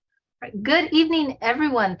Good evening,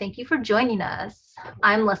 everyone. Thank you for joining us.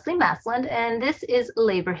 I'm Leslie Masland, and this is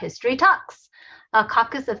Labor History Talks, a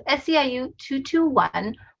caucus of SEIU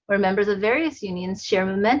 221, where members of various unions share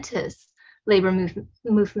momentous labor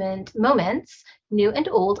movement moments, new and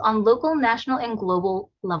old, on local, national, and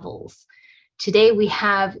global levels. Today, we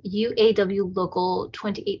have UAW Local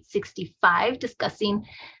 2865 discussing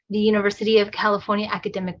the University of California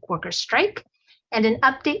academic workers strike, and an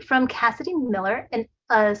update from Cassidy Miller,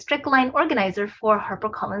 a strike line organizer for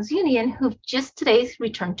HarperCollins Union, who just today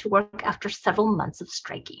returned to work after several months of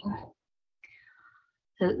striking.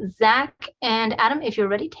 So Zach and Adam, if you're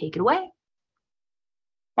ready, take it away.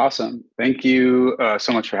 Awesome. Thank you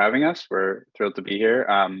so much for having us. We're thrilled to be here.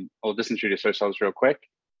 We'll just introduce ourselves real quick.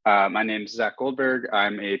 My name is Zach Goldberg.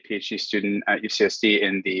 I'm a PhD student at UCSD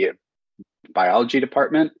in the biology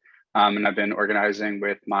department, and I've been organizing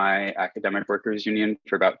with my academic workers union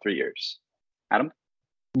for about 3 years. Adam?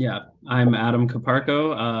 Yeah, I'm Adam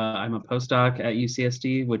Caparco. I'm a postdoc at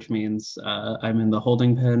UCSD, which means I'm in the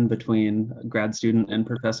holding pen between grad student and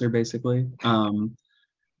professor, basically.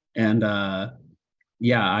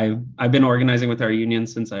 Yeah, I've been organizing with our union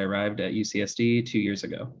since I arrived at UCSD 2 years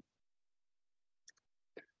ago.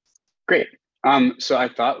 Great. So I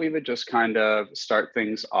thought we would just kind of start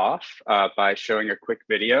things off by showing a quick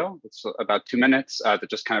video. It's about 2 minutes that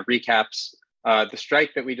just kind of recaps the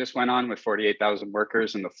strike that we just went on with 48,000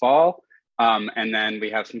 workers in the fall. And then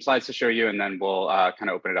we have some slides to show you, and then we'll kind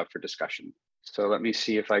of open it up for discussion. So let me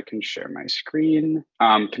see if I can share my screen.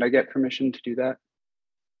 Can I get permission to do that?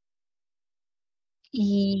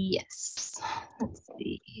 Yes. Let's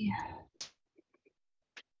see.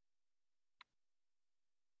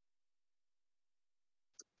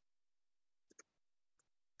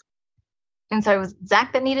 And sorry, was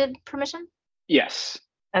Zach that needed permission? Yes.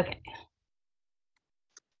 Okay.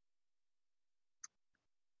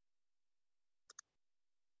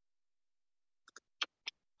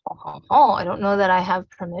 Oh, I don't know that I have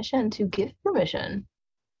permission to give permission.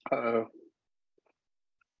 Uh-oh.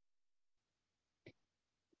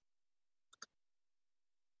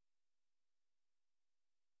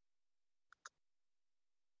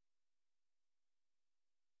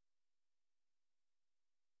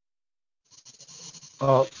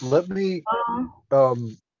 Let me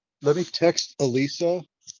text Elisa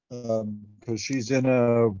because she's in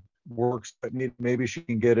a work. Maybe she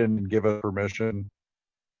can get in and give us permission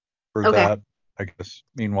for that. I guess.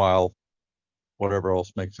 Meanwhile, whatever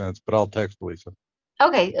else makes sense. But I'll text Elisa.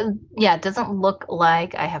 Okay. Yeah, it doesn't look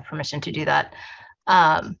like I have permission to do that.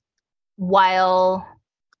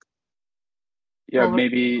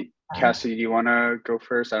 Maybe Cassie, do you want to go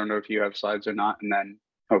first? I don't know if you have slides or not, and then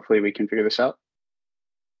hopefully we can figure this out.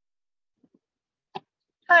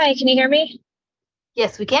 Hi, can you hear me?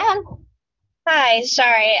 Yes, we can. Hi,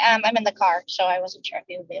 sorry, I'm in the car, so I wasn't sure if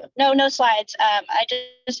you would be able. No slides. I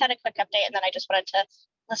just had a quick update, and then I just wanted to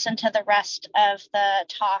listen to the rest of the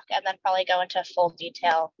talk, and then probably go into full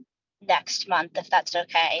detail next month, if that's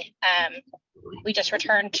okay. We just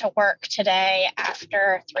returned to work today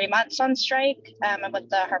after 3 months on strike. I'm with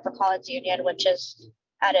the HarperCollins Union, which is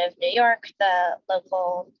out of New York, the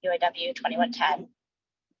local UAW 2110.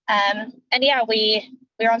 And yeah, we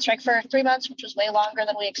were on strike for 3 months, which was way longer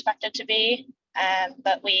than we expected to be.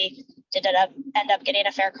 But we did end up getting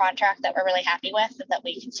a fair contract that we're really happy with, and that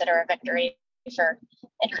we consider a victory for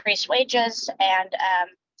increased wages and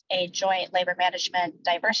a joint labor management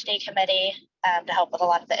diversity committee to help with a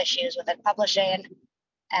lot of the issues within publishing,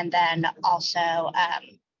 and then also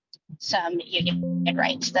some union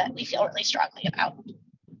rights that we feel really strongly about.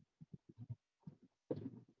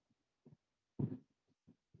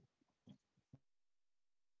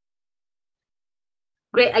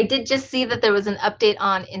 Great. I did just see that there was an update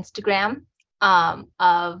on Instagram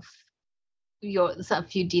of a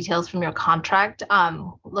few details from your contract.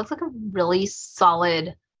 Looks like a really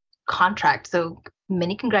solid contract. So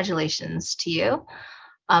many congratulations to you.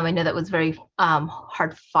 I know that was very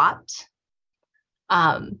hard fought.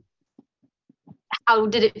 How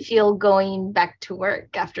did it feel going back to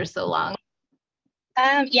work after so long?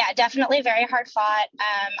 Yeah, definitely very hard fought.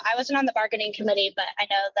 I wasn't on the bargaining committee, but I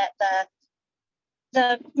know that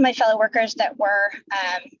my fellow workers that were,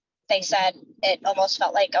 they said it almost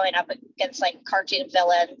felt like going up against like cartoon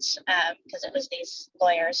villains, because it was these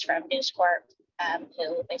lawyers from News Corp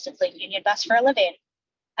who basically union bust for a living.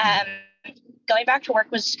 Going back to work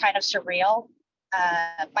was kind of surreal.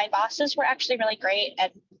 My bosses were actually really great,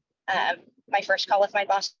 and my first call with my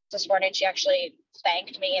boss this morning, she actually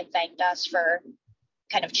thanked me and thanked us for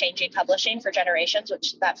kind of changing publishing for generations,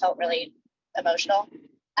 which that felt really emotional.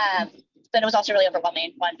 but it was also really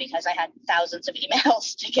overwhelming, one, because I had thousands of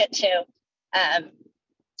emails to get to,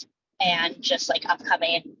 and just like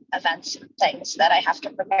upcoming events and things that I have to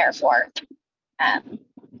prepare for.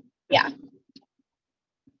 Yeah.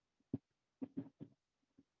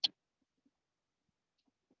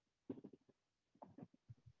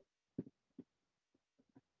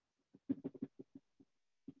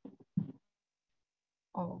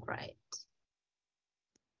 All right.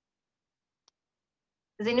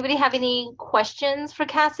 Does anybody have any questions for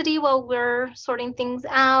Cassidy while we're sorting things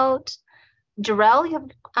out? Jarrell,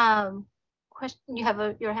 you have question? You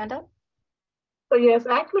have your hand up? So yes,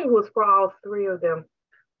 actually it was for all three of them.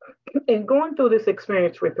 And going through this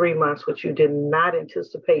experience for 3 months, which you did not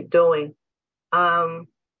anticipate doing,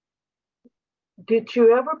 did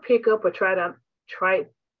you ever pick up or try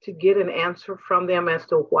to get an answer from them as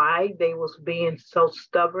to why they was being so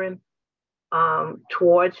stubborn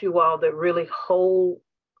towards you all, that really hold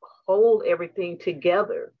everything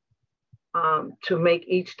together to make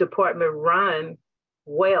each department run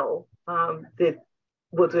well?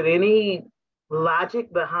 Was it any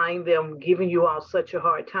logic behind them giving you all such a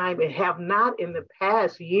hard time, and have not in the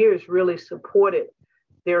past years really supported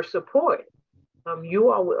their support?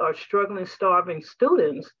 You all are struggling, starving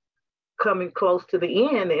students coming close to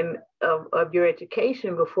the end of your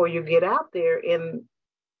education before you get out there, and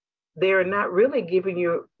they were not really giving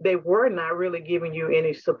you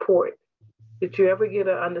any support. Did you ever get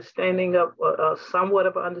an understanding of, somewhat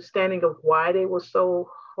of an understanding of why they were so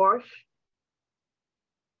harsh?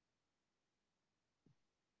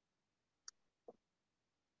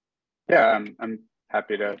 Yeah, I'm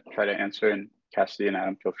happy to try to answer, and Cassidy and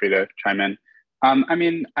Adam, feel free to chime in. I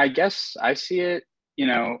mean, I guess I see it,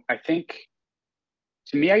 I think,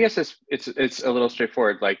 to me, I guess it's a little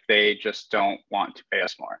straightforward. Like, they just don't want to pay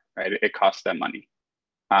us more, right? It costs them money.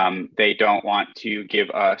 They don't want to give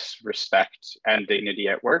us respect and dignity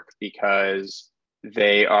at work because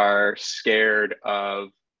they are scared of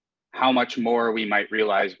how much more we might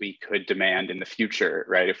realize we could demand in the future,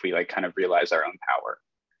 right? If we like kind of realize our own power.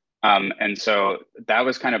 And so that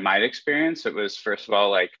was kind of my experience. It was, first of all,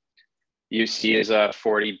 like, UC is a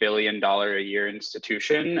 $40 billion a year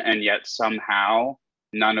institution, and yet somehow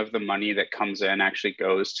none of the money that comes in actually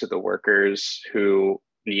goes to the workers who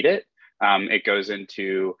need it. It goes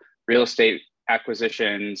into real estate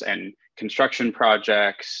acquisitions and construction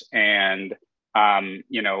projects, and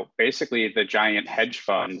basically the giant hedge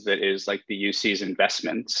fund that is like the UC's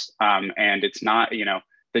investments. And it's not,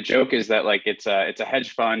 the joke is that like it's a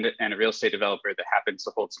hedge fund and a real estate developer that happens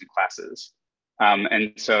to hold some classes.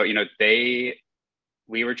 And so,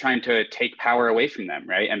 we were trying to take power away from them,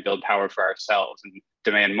 right? And build power for ourselves and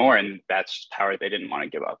demand more. And that's power they didn't want to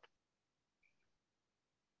give up.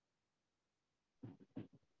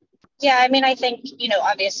 Yeah, I mean, I think,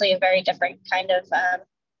 obviously a very different kind of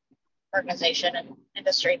organization and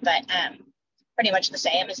industry, but pretty much the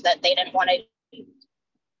same, is that they didn't want to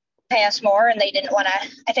pay us more, and they didn't want to,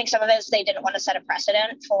 I think some of it is they didn't want to set a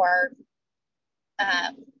precedent for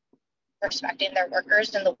respecting their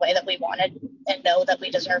workers in the way that we wanted and know that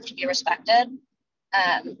we deserve to be respected.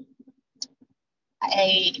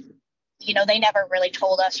 They never really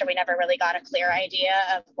told us, or we never really got a clear idea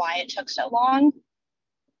of why it took so long.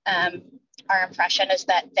 Our impression is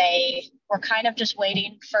that they were kind of just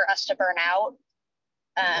waiting for us to burn out,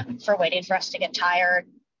 waiting for us to get tired.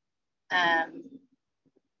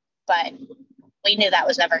 But we knew that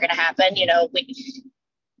was never going to happen.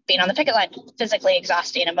 Being on the picket line, physically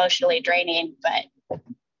exhausting, emotionally draining, but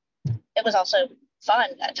it was also fun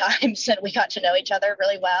at times, and we got to know each other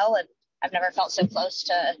really well. And I've never felt so close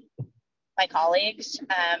to my colleagues.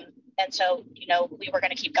 And so, we were going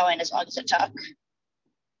to keep going as long as it took.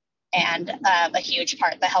 And a huge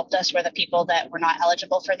part that helped us were the people that were not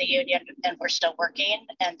eligible for the union and were still working,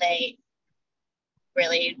 and they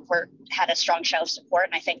really had a strong show of support.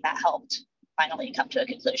 And I think that helped finally come to a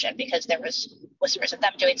conclusion, because there was whispers of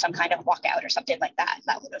them doing some kind of walkout or something like that.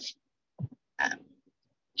 That would have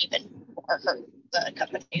even more hurt the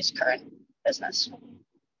company's current business.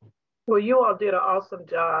 Well, you all did an awesome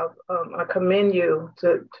job. I commend you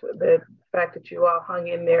to the fact that you all hung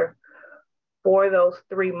in there for those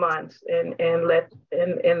 3 months, and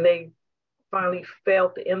they finally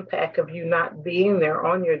felt the impact of you not being there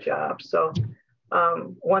on your job. So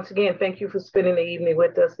once again, thank you for spending the evening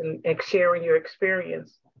with us and sharing your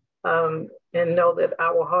experience, and know that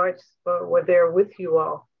our hearts were there with you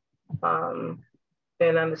all,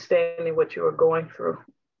 and understanding what you were going through.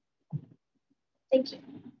 Thank you.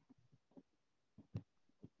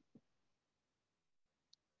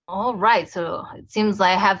 All right, so it seems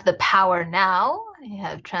like I have the power now. I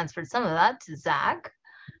have transferred some of that to Zach.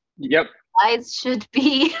 Yep. slides should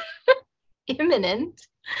be imminent.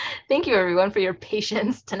 Thank you, everyone, for your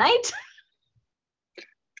patience tonight.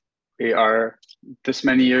 We are this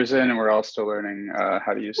many years in and we're all still learning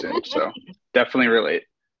how to use Zoom, so definitely relate.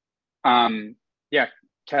 Yeah,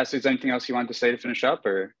 Cass, is there anything else you wanted to say to finish up,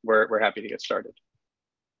 or we're happy to get started?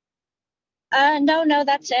 No,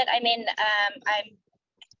 that's it. I mean, I'm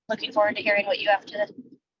looking forward to hearing what you have to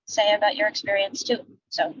say about your experience too.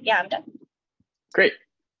 So yeah, I'm done. Great.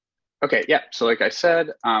 Okay, yeah, so like I said,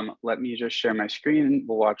 let me just share my screen.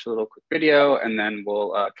 We'll watch a little quick video and then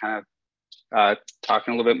we'll kind of talk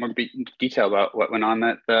in a little bit more detail about what went on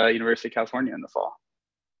at the University of California in the fall.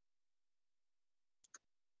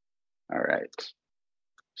 All right,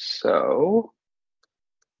 so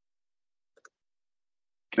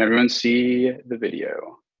can everyone see the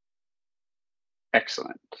video?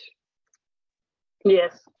 Excellent.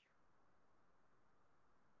 Yes.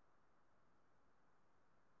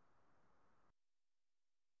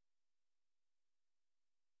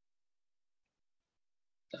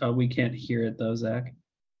 We can't hear it though, Zach.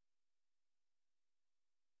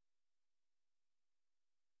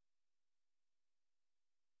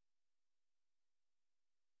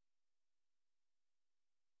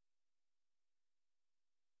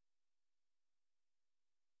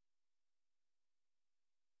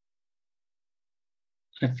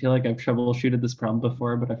 I feel like I've troubleshooted this problem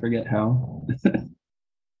before, but I forget how.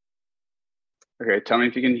 Okay, tell me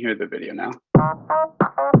if you can hear the video now.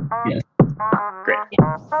 Yes. Great.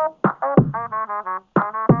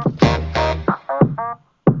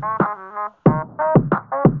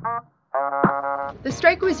 The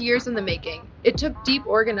strike was years in the making. It took deep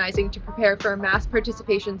organizing to prepare for a mass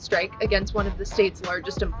participation strike against one of the state's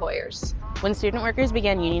largest employers. When student workers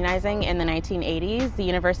began unionizing in the 1980s, the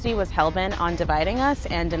university was hell-bent on dividing us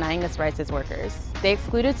and denying us rights as workers. They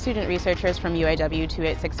excluded student researchers from UAW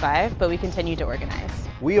 2865, but we continued to organize.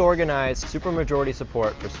 We organized supermajority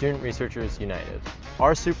support for Student Researchers United.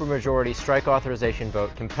 Our supermajority strike authorization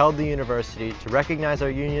vote compelled the university to recognize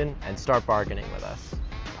our union and start bargaining with us.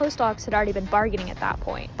 Postdocs had already been bargaining at that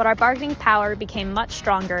point, but our bargaining power became much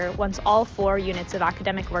stronger once all 4 units of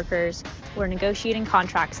academic workers were negotiating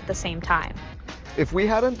contracts at the same time. If we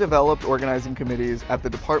hadn't developed organizing committees at the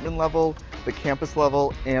department level, the campus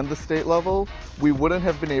level, and the state level, we wouldn't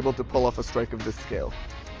have been able to pull off a strike of this scale.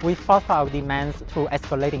 We fought for our demands through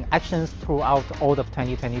escalating actions throughout all of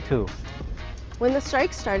 2022. When the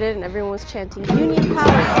strike started and everyone was chanting union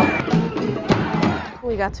power,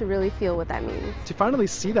 we got to really feel what that means. To finally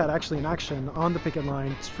see that actually in action on the picket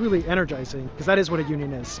line, it's really energizing, because that is what a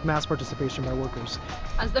union is, mass participation by workers.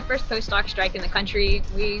 As the first postdoc strike in the country,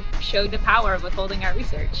 we showed the power of withholding our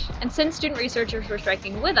research. And since student researchers were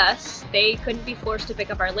striking with us, they couldn't be forced to pick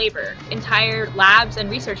up our labor. Entire labs and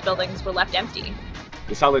research buildings were left empty.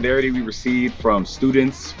 The solidarity we received from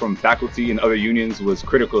students, from faculty, and other unions was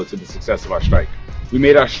critical to the success of our strike. We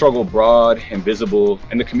made our struggle broad and visible,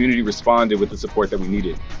 and the community responded with the support that we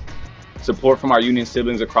needed. Support from our union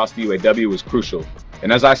siblings across the UAW was crucial.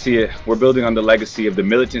 And as I see it, we're building on the legacy of the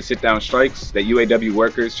militant sit-down strikes that UAW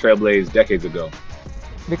workers trailblazed decades ago.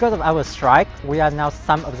 Because of our strike, we are now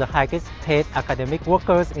some of the highest paid academic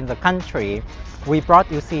workers in the country. We brought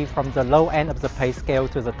UC from the low end of the pay scale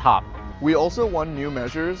to the top. We also won new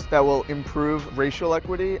measures that will improve racial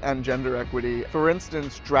equity and gender equity. For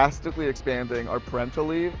instance, drastically expanding our parental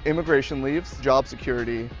leave, immigration leaves, job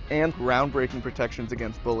security, and groundbreaking protections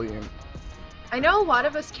against bullying. I know a lot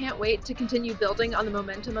of us can't wait to continue building on the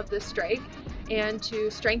momentum of this strike and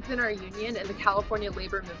to strengthen our union and the California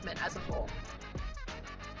labor movement as a whole.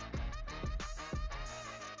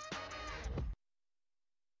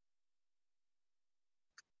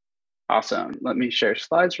 Awesome. Let me share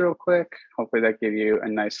slides real quick. Hopefully that gave you a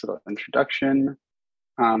nice little introduction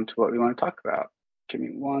to what we want to talk about. Give me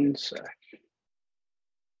one sec.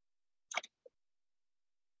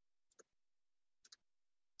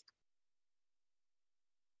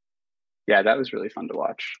 Yeah, that was really fun to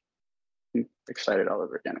watch. I'm excited all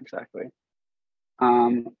over again, exactly.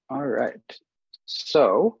 All right.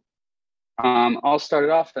 So I'll start it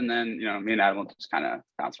off and then, me and Adam will just kind of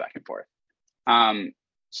bounce back and forth.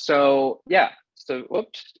 So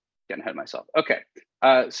whoops, getting ahead of myself. Okay,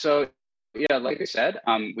 so yeah, like I said,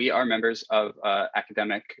 we are members of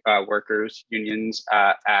academic workers unions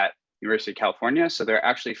at University of California. So there are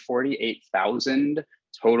actually 48,000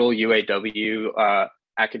 total UAW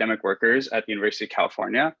academic workers at the University of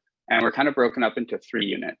California, and we're kind of broken up into 3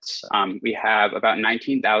 units. We have about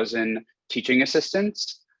 19,000 teaching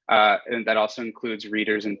assistants, and that also includes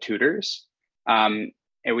readers and tutors.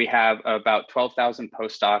 And we have about 12,000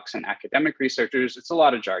 postdocs and academic researchers. It's a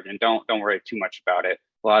lot of jargon. Don't worry too much about it.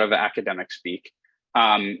 a lot of academic speak.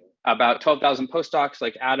 About 12,000 postdocs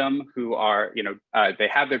like Adam, who are, they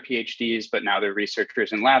have their PhDs, but now they're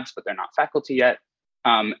researchers in labs, but they're not faculty yet.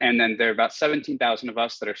 And then there are about 17,000 of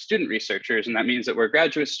us that are student researchers, and that means that we're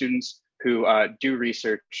graduate students who do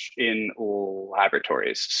research in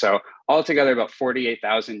laboratories. So altogether, about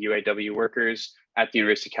 48,000 UAW workers at the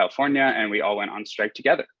University of California, and we all went on strike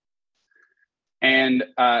together. And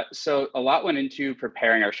so a lot went into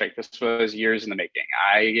preparing our strike. This was years in the making.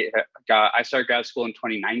 I started grad school in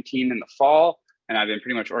 2019 in the fall, and I've been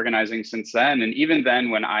pretty much organizing since then. And even then,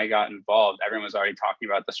 when I got involved, everyone was already talking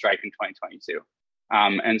about the strike in 2022.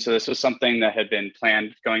 And so this was something that had been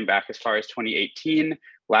planned going back as far as 2018.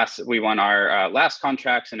 We won our last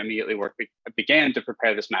contracts, and immediately work began to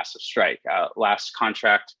prepare this massive strike. Last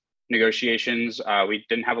contract negotiations, we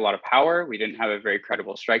didn't have a lot of power. We didn't have a very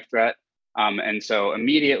credible strike threat. And so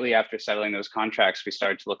immediately after settling those contracts, we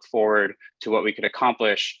started to look forward to what we could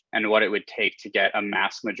accomplish and what it would take to get a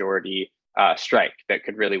mass majority strike that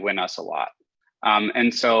could really win us a lot.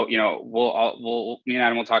 And so, me and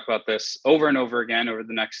Adam will talk about this over and over again over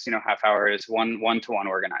the next, half hour, is one-to-one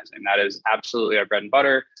organizing. That is absolutely our bread and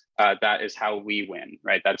butter. That is how we win,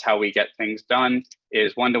 right? That's how we get things done,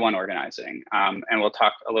 is one-to-one organizing. And we'll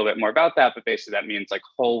talk a little bit more about that, but basically that means like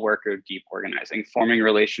whole worker deep organizing, forming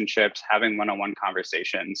relationships, having one-on-one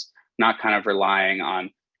conversations, not kind of relying on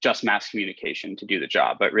just mass communication to do the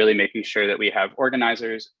job, but really making sure that we have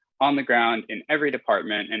organizers on the ground in every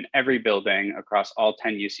department, in every building across all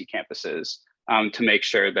 10 UC campuses, to make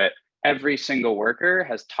sure that every single worker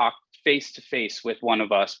has talked face-to-face with one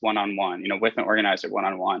of us one-on-one, with an organizer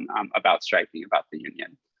one-on-one, about striking, about the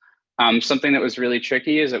union. Something that was really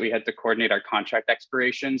tricky is that we had to coordinate our contract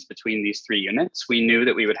expirations between these three units. We knew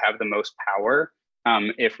that we would have the most power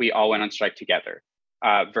if we all went on strike together,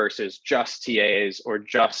 versus just TAs or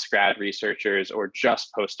just grad researchers or just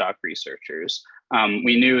postdoc researchers.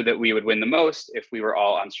 We knew that we would win the most if we were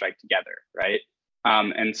all on strike together, right?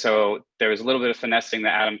 And so there was a little bit of finessing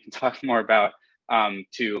that Adam can talk more about,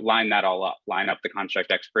 to line that all up, line up the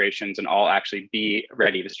contract expirations and all actually be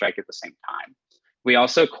ready to strike at the same time. We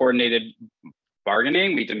also coordinated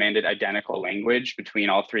bargaining. We demanded identical language between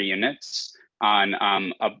all three units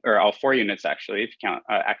or all four units actually, if you count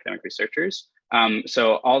academic researchers.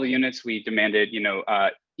 So all the units, we demanded,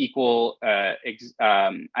 equal,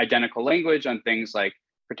 identical language on things like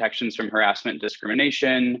protections from harassment and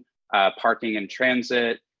discrimination, parking and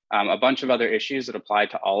transit, a bunch of other issues that apply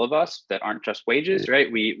to all of us that aren't just wages,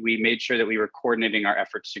 right? We made sure that we were coordinating our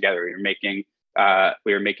efforts together. We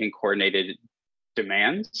were making coordinated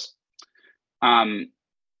demands.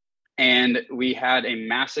 And we had a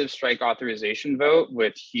massive strike authorization vote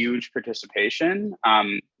with huge participation.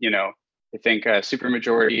 I think a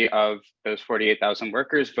supermajority of those 48,000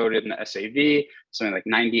 workers voted in the SAV. Something like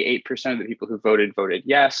 98% of the people who voted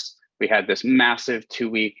yes. We had this massive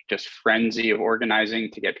 2-week just frenzy of organizing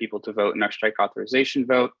to get people to vote in our strike authorization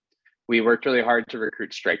vote. We worked really hard to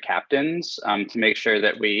recruit strike captains, to make sure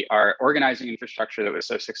that our organizing infrastructure that was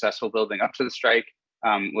so successful building up to the strike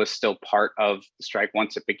was still part of the strike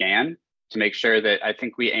once it began, to make sure that I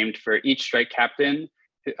think we aimed for each strike captain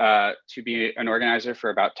to be an organizer for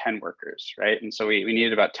about 10 workers, right? And so we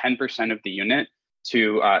needed about 10% of the unit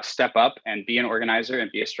to step up and be an organizer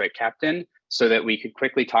and be a strike captain, so that we could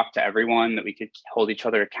quickly talk to everyone, that we could hold each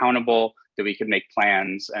other accountable, that we could make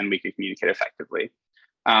plans, and we could communicate effectively.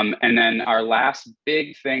 And then our last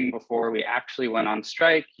big thing before we actually went on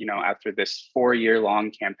strike, after this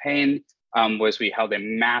 4-year-long campaign, was we held a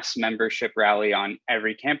mass membership rally on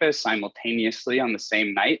every campus simultaneously on the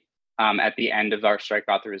same night, at the end of our strike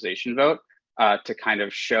authorization vote, to kind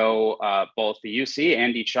of show both the UC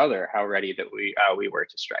and each other how ready that we were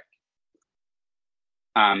to strike.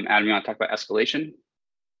 Adam, you want to talk about escalation?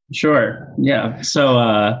 Sure. Yeah.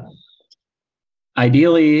 So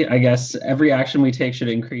ideally, I guess every action we take should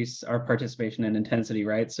increase our participation and intensity,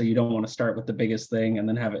 right? So you don't want to start with the biggest thing and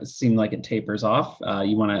then have it seem like it tapers off.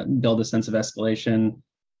 You want to build a sense of escalation,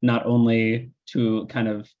 not only to kind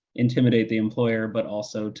of intimidate the employer, but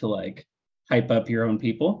also to like hype up your own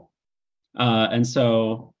people. And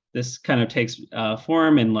so this kind of takes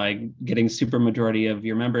form in like getting supermajority of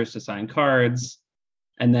your members to sign cards.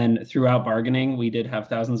 And then throughout bargaining, we did have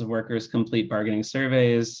thousands of workers complete bargaining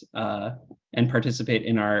surveys and participate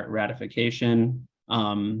in our ratification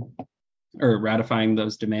or ratifying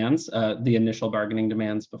those demands, the initial bargaining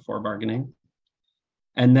demands before bargaining.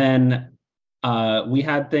 And then we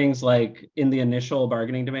had things like in the initial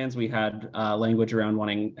bargaining demands, we had language around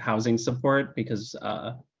wanting housing support, because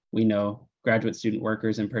we know graduate student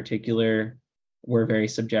workers in particular were very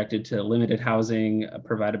subjected to limited housing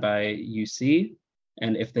provided by UC.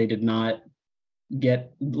 And if they did not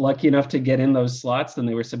get lucky enough to get in those slots, then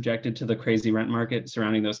they were subjected to the crazy rent market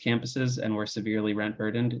surrounding those campuses and were severely rent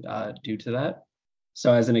burdened due to that.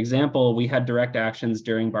 So as an example, we had direct actions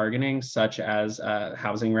during bargaining, such as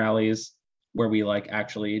housing rallies, where we like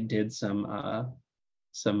actually did some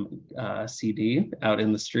CD out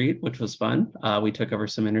in the street, which was fun. We took over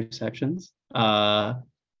some intersections.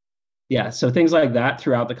 Yeah, so things like that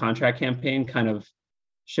throughout the contract campaign kind of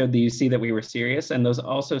showed the UC that we were serious. And those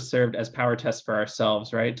also served as power tests for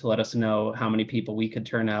ourselves, right? To let us know how many people we could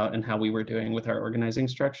turn out and how we were doing with our organizing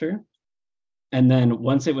structure. And then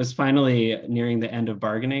once it was finally nearing the end of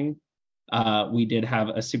bargaining, we did have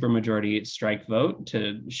a supermajority strike vote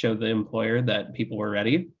to show the employer that people were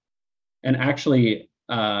ready. And actually,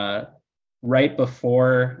 right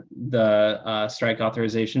before the strike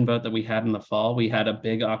authorization vote that we had in the fall, we had a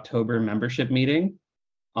big October membership meeting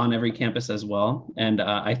on every campus as well. And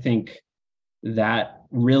I think that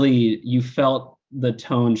really, you felt the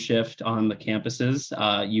tone shift on the campuses.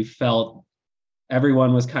 You felt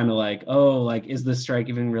everyone was kind of like, oh, like, is this strike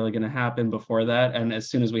even really going to happen before that? And as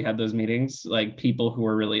soon as we had those meetings, like people who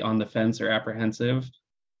were really on the fence or apprehensive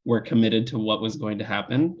were committed to what was going to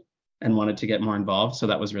happen and wanted to get more involved. So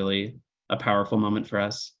that was really a powerful moment for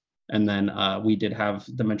us. And then we did have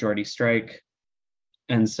the majority strike.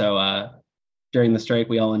 And so during the strike,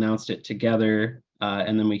 we all announced it together.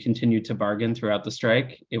 And then we continued to bargain throughout the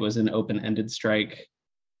strike. It was an open-ended strike.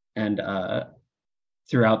 And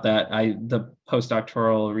throughout that, the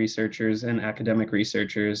postdoctoral researchers and academic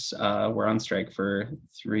researchers were on strike for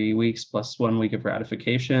 3 weeks plus 1 week of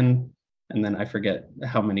ratification. And then I forget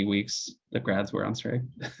how many weeks the grads were on strike.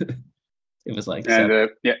 It was like ended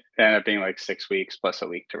up being like 6 weeks plus a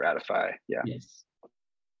week to ratify. Yeah. Yes.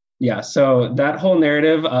 Yeah, so that whole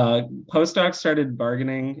narrative, postdocs started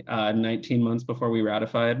bargaining 19 months before we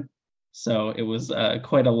ratified. So it was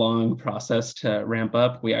quite a long process to ramp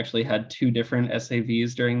up. We actually had 2 different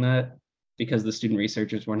SAVs during that because the student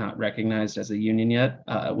researchers were not recognized as a union yet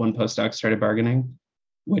when postdocs started bargaining,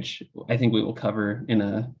 which I think we will cover in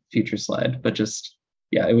a future slide. But just,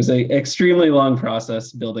 yeah, it was an extremely long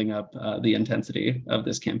process building up the intensity of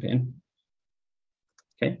this campaign.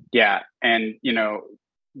 Okay. Yeah, and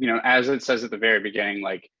as it says at the very beginning,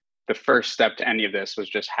 like the first step to any of this was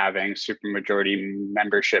just having supermajority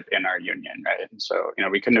membership in our union, right? And so,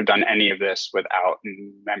 we couldn't have done any of this without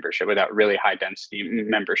membership, without really high density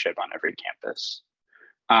membership on every campus.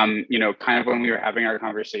 Kind of when we were having our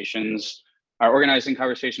conversations, our organizing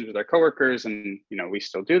conversations with our coworkers, and we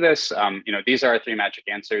still do this. These are our 3 magic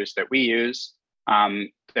answers that we use.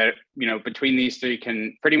 That between these 3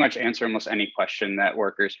 can pretty much answer almost any question that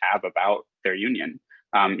workers have about their union.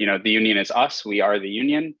 The union is us. We are the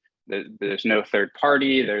union. There's no third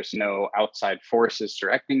party. There's no outside forces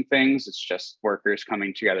directing things. It's just workers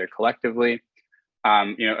coming together collectively.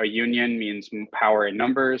 A union means power in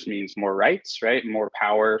numbers, means more rights, right? More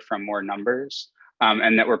power from more numbers.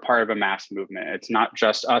 And that we're part of a mass movement. It's not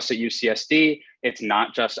just us at UCSD. It's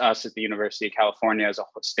not just us at the University of California as a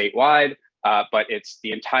whole, statewide, but it's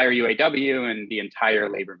the entire UAW and the entire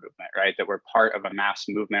labor movement, right? That we're part of a mass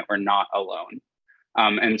movement. We're not alone.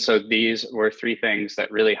 And so these were 3 things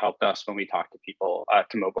that really helped us when we talked to people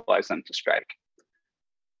to mobilize them to strike.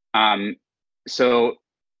 So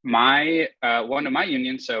one of my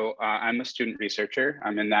unions, I'm a student researcher.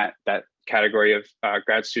 I'm in that category of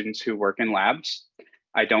grad students who work in labs.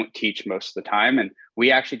 I don't teach most of the time, and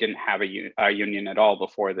we actually didn't have a union at all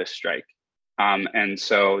before this strike. And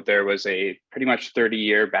so there was a pretty much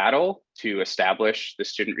 30-year battle to establish the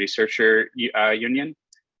student researcher union.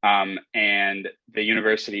 And the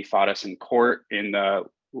university fought us in court in the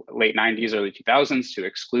late 90s, early 2000s to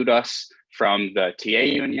exclude us from the TA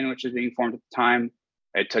union, which was being formed at the time.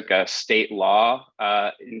 It took a state law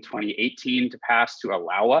in 2018 to pass to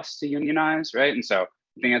allow us to unionize, right? And so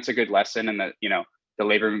I think that's a good lesson in that, the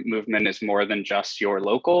labor movement is more than just your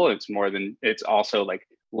local. It's also like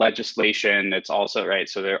legislation. It's also, right?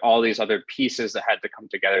 So there are all these other pieces that had to come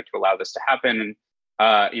together to allow this to happen. And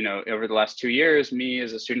over the last 2 years, me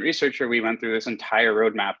as a student researcher, we went through this entire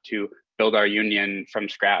roadmap to build our union from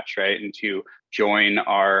scratch, right? And to join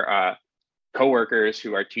our coworkers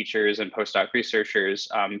who are teachers and postdoc researchers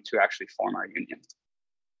to actually form our union.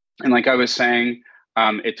 And like I was saying,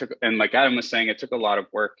 like Adam was saying, it took a lot of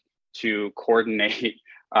work to coordinate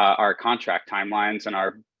our contract timelines and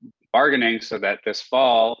our bargaining so that this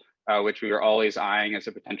fall, which we were always eyeing as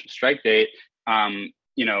a potential strike date,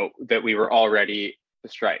 that we were all ready to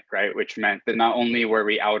strike, right? Which meant that not only were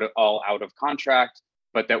we all out of contract,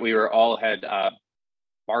 but that we were all had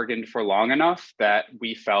bargained for long enough that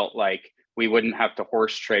we felt like we wouldn't have to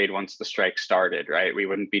horse trade once the strike started, right? We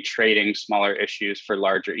wouldn't be trading smaller issues for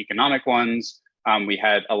larger economic ones. We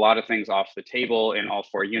had a lot of things off the table in all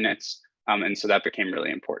 4 units, and so that became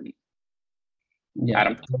really important. Yeah,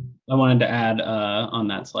 Adam? I wanted to add on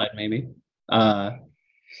that slide maybe.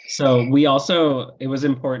 So we also, it was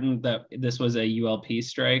important that this was a ULP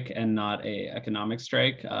strike and not a economic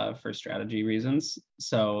strike for strategy reasons.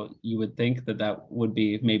 So you would think that that would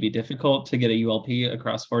be maybe difficult to get a ULP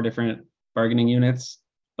across 4 different bargaining units,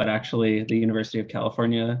 but actually the University of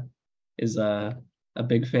California is a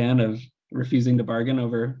big fan of refusing to bargain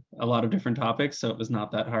over a lot of different topics, so it was not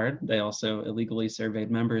that hard. They also illegally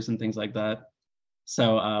surveyed members and things like that.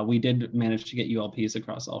 So we did manage to get ULPs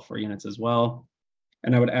across all 4 units as well.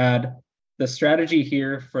 And I would add the strategy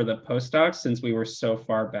here for the postdocs, since we were so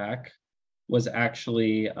far back, was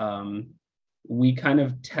actually we kind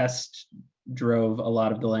of test drove a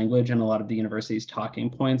lot of the language and a lot of the university's talking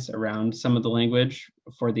points around some of the language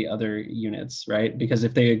for the other units, right? Because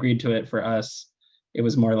if they agreed to it for us, it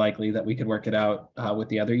was more likely that we could work it out with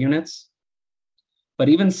the other units. But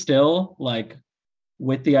even still, like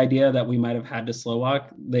with the idea that we might have had to slow walk,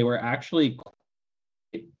 they were actually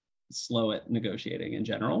slow at negotiating in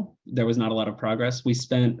general. There was not a lot of progress. We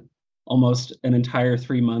spent almost an entire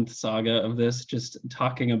 3-month saga of this just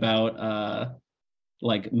talking about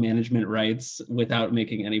like management rights without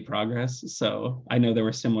making any progress. So I know there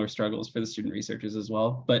were similar struggles for the student researchers as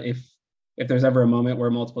well. But if there's ever a moment where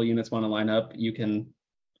multiple units want to line up,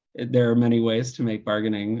 there are many ways to make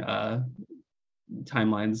bargaining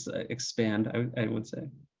timelines expand, I would say.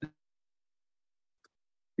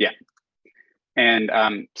 Yeah. And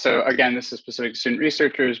so again, this is specific to student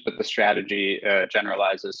researchers, but the strategy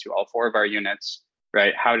generalizes to all 4 of our units,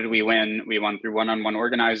 right? How did we win? We won through one-on-one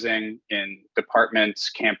organizing in departments,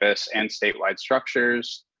 campus, and statewide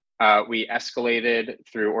structures. We escalated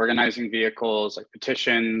through organizing vehicles like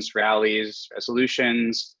petitions, rallies,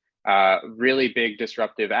 resolutions, really big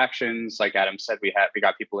disruptive actions. Like Adam said, we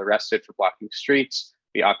got people arrested for blocking streets.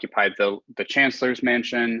 We occupied the chancellor's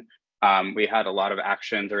mansion. We had a lot of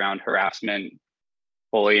actions around harassment,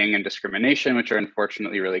 bullying, and discrimination, which are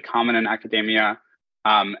unfortunately really common in academia.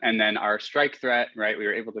 And then our strike threat, right? We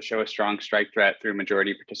were able to show a strong strike threat through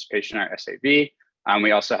majority participation in our SAV.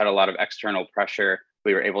 We also had a lot of external pressure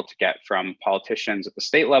we were able to get from politicians at the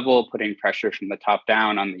state level, putting pressure from the top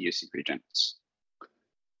down on the UC regents.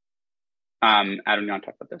 Adam, you want to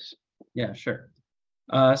talk about this? Yeah, sure.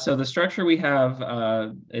 So the structure we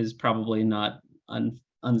have is probably not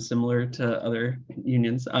unsimilar to other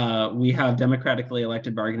unions. We have democratically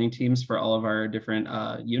elected bargaining teams for all of our different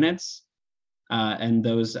units. And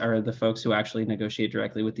those are the folks who actually negotiate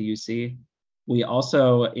directly with the UC. We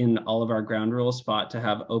also, in all of our ground rules, fought to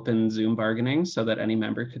have open Zoom bargaining so that any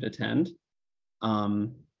member could attend.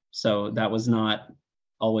 So that was not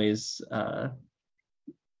always,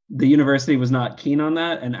 the university was not keen on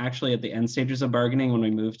that. And actually at the end stages of bargaining, when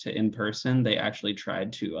we moved to in-person, they actually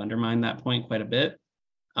tried to undermine that point quite a bit.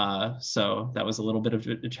 So that was a little bit of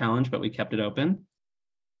a challenge, but we kept it open.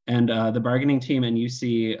 And the bargaining team and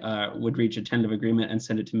UC would reach a tentative agreement and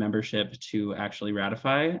send it to membership to actually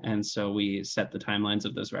ratify. And so we set the timelines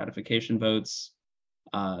of those ratification votes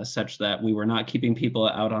such that we were not keeping people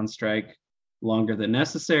out on strike longer than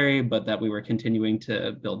necessary, but that we were continuing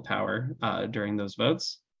to build power during those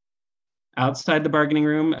votes. Outside the bargaining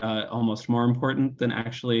room, almost more important than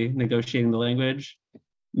actually negotiating the language,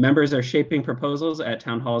 members are shaping proposals at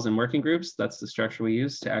town halls and working groups. That's the structure we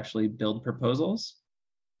use to actually build proposals.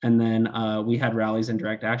 And then we had rallies and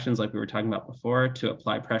direct actions like we were talking about before to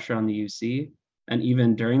apply pressure on the UC. And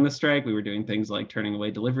even during the strike, we were doing things like turning away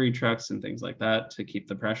delivery trucks and things like that to keep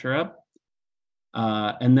the pressure up.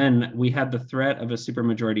 And then we had the threat of a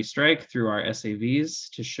supermajority strike through our SAVs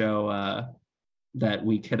to show that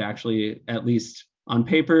we could actually, at least on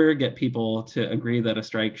paper, get people to agree that a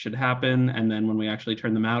strike should happen. And then when we actually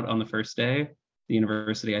turned them out on the first day, the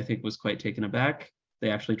university, I think, was quite taken aback. They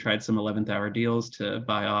actually tried some 11th hour deals to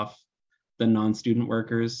buy off the non-student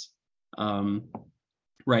workers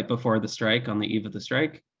right before the strike, on the eve of the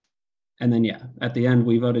strike. And then, yeah, at the end,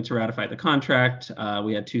 we voted to ratify the contract.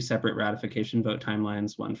 We had 2 separate ratification vote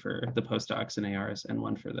timelines, one for the postdocs and ARs and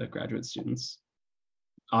one for the graduate students.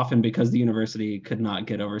 Often because the university could not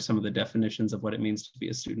get over some of the definitions of what it means to be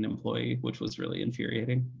a student employee, which was really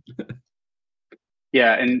infuriating.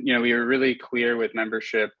 Yeah, and we were really clear with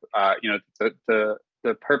membership.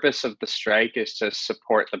 The purpose of the strike is to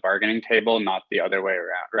support the bargaining table, not the other way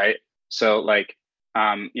around, right? So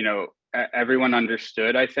everyone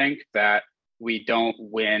understood, I think, that we don't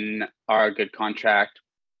win our good contract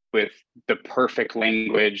with the perfect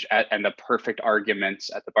language and the perfect arguments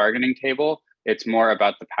at the bargaining table. It's more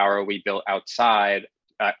about the power we built outside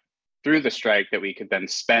through the strike that we could then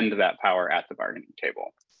spend that power at the bargaining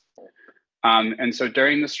table. And so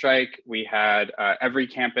during the strike, we had every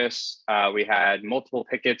campus, we had multiple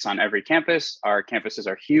pickets on every campus. Our campuses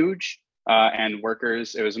are huge, and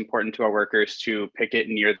workers, it was important to our workers to picket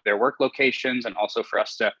near their work locations, and also for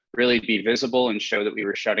us to really be visible and show that we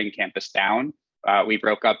were shutting campus down. We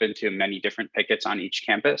broke up into many different pickets on each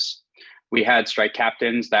campus. We had strike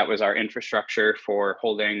captains. That was our infrastructure for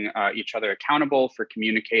holding each other accountable, for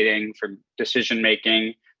communicating, for decision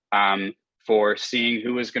making, for seeing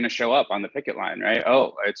who was going to show up on the picket line, right?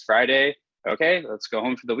 Oh, it's Friday. Okay, let's go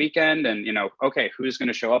home for the weekend. And, okay, who's going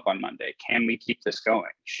to show up on Monday? Can we keep this going?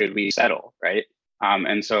 Should we settle, right?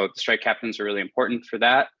 And so the strike captains are really important for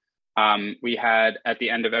that. We had, at the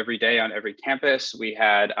end of every day on every campus, we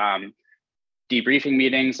had debriefing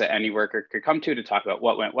meetings that any worker could come to talk about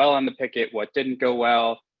what went well on the picket, what didn't go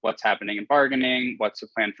well, what's happening in bargaining, what's the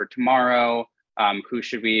plan for tomorrow,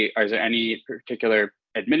 is there any particular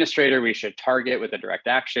administrator we should target with a direct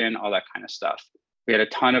action, all that kind of stuff. We had a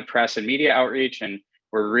ton of press and media outreach, and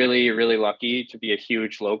we're really, really lucky to be a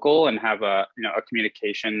huge local and have a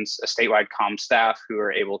statewide comm staff who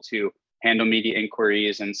are able to handle media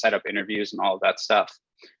inquiries and set up interviews and all of that stuff.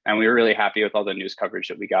 And we were really happy with all the news coverage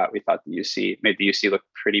that we got. We thought the UC made the UC look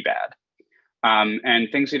pretty bad.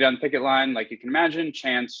 And things we did on the picket line, like you can imagine,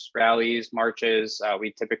 chants, rallies, marches.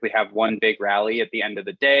 We typically have one big rally at the end of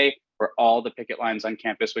the day where all the picket lines on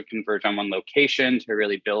campus would converge on one location to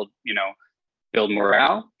really build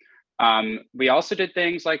morale. We also did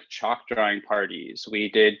things like chalk drawing parties.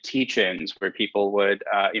 We did teach-ins where people would,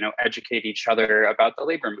 educate each other about the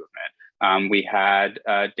labor movement. We had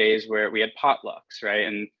days where we had potlucks, right?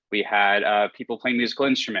 And we had people playing musical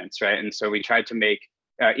instruments, right? And so we tried to make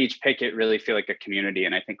each picket really feel like a community,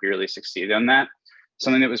 and I think we really succeeded on that.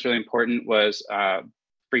 Something that was really important was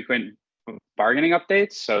frequent bargaining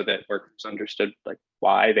updates so that workers understood like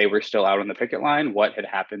why they were still out on the picket line, what had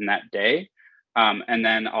happened that day. And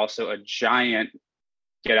then also a giant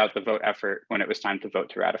get out the vote effort when it was time to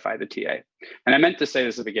vote to ratify the TA. And I meant to say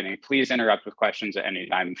this at the beginning, please interrupt with questions at any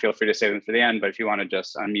time. Feel free to save them for the end, but if you want to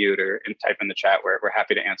just unmute or type in the chat, we're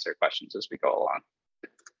happy to answer questions as we go along.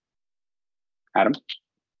 Adam?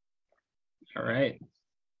 All right.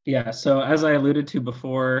 Yeah, so as I alluded to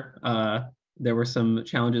before, there were some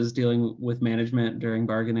challenges dealing with management during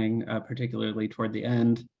bargaining, particularly toward the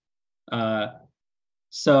end.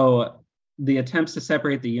 So the attempts to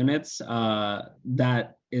separate the units,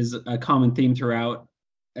 that is a common theme throughout,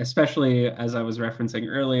 especially as I was referencing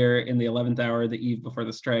earlier in the 11th hour, the eve before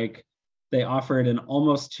the strike. They offered an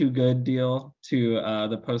almost too good deal to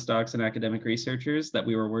the postdocs and academic researchers that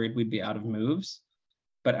we were worried we'd be out of moves.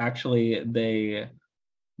 But actually, they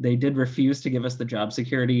did refuse to give us the job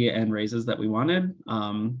security and raises that we wanted.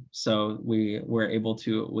 So we were able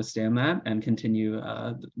to withstand that and continue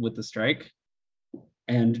with the strike.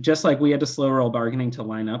 And just like we had to slow roll bargaining to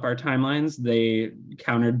line up our timelines, they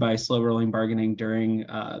countered by slow rolling bargaining during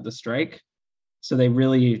the strike. So they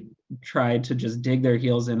really tried to just dig their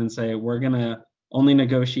heels in and say, we're gonna only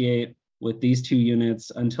negotiate with these two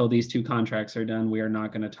units until these two contracts are done. We are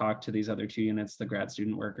not gonna talk to these other two units, the grad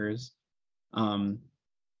student workers. And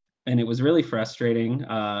it was really frustrating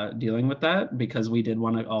dealing with that because we did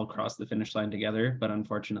want to all cross the finish line together, but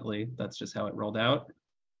unfortunately, that's just how it rolled out.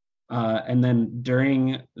 And then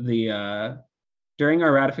during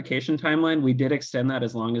our ratification timeline, we did extend that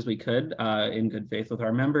as long as we could in good faith with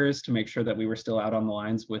our members to make sure that we were still out on the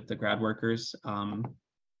lines with the grad workers.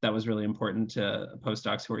 That was really important to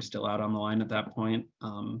postdocs who were still out on the line at that point.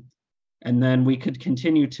 And then we could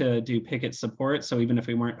continue to do picket support. So even if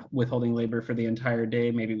we weren't withholding labor for the entire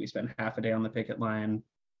day, maybe we spent half a day on the picket line,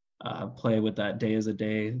 play with that day is a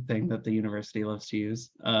day thing that the university loves to use.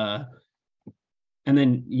 And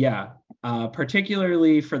then, yeah,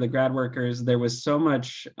 particularly for the grad workers, there was so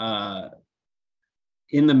much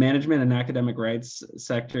in the management and academic rights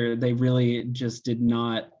sector, they really just did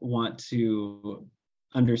not want to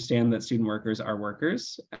understand that student workers are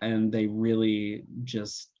workers. And they really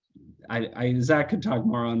just, Zach could talk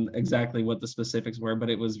more on exactly what the specifics were, but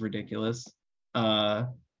it was ridiculous.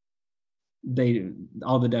 All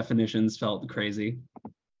the definitions felt crazy.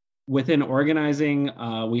 Within organizing,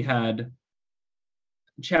 we had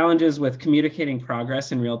challenges with communicating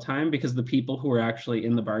progress in real time because the people who were actually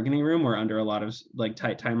in the bargaining room were under a lot of like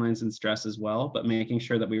tight timelines and stress as well, but making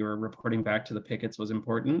sure that we were reporting back to the pickets was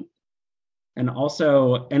important. And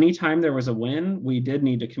also, anytime there was a win, we did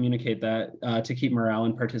need to communicate that to keep morale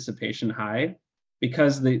and participation high.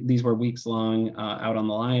 because these were weeks long out on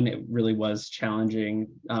the line, it really was challenging.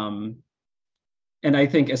 And I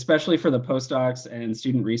think especially for the postdocs and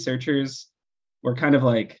student researchers, we're kind of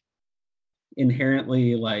like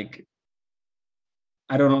inherently like,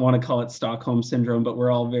 I don't want to call it Stockholm syndrome, but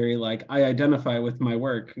we're all very like, I identify with my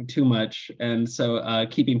work too much. And so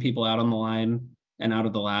keeping people out on the line and out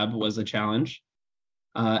of the lab was a challenge.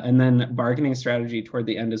 And then bargaining strategy toward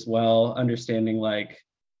the end as well, understanding like,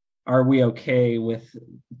 are we okay with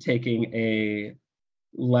taking a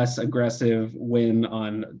less aggressive win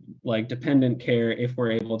on like dependent care if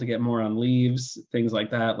we're able to get more on leaves, things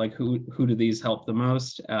like that, like who do these help the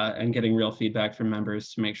most, and getting real feedback from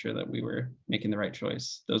members to make sure that we were making the right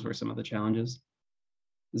choice. Those were some of the challenges.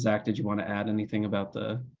 Zach, did you want to add anything about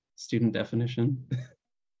the student definition?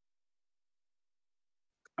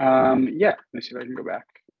 Yeah, let me see if I can go back.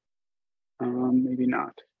 Maybe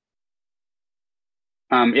not.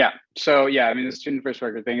 Yeah, so yeah, I mean, the student first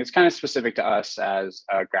worker thing, it's kind of specific to us as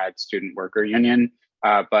a grad student worker union,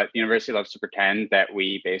 but the university loves to pretend that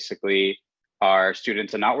we basically are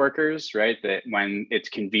students and not workers, right? That when it's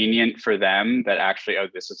convenient for them that actually, oh,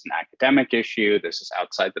 this is an academic issue, this is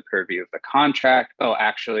outside the purview of the contract, oh,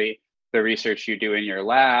 actually, the research you do in your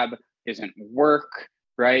lab isn't work,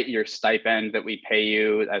 right? Your stipend that we pay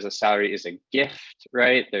you as a salary is a gift,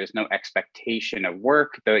 right? There's no expectation of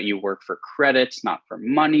work, though you work for credits, not for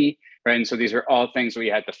money, right? And so these are all things we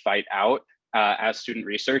had to fight out as student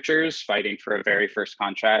researchers fighting for a very first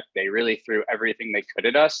contract. They really threw everything they could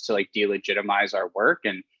at us to like delegitimize our work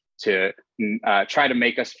and to try to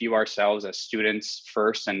make us view ourselves as students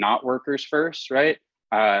first and not workers first, right?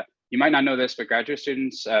 You might not know this, but graduate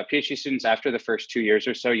students, PhD students, after the first 2 years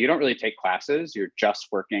or so, you don't really take classes. You're just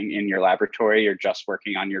working in your laboratory. You're just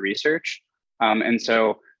working on your research. And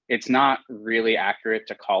so it's not really accurate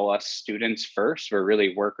to call us students first. We're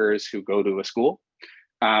really workers who go to a school.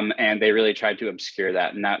 And they really tried to obscure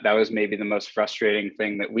that. And that was maybe the most frustrating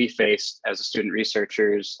thing that we faced as student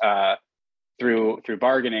researchers through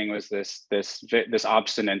bargaining, was this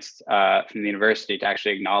obstinance from the university to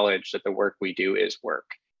actually acknowledge that the work we do is work.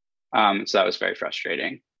 So that was very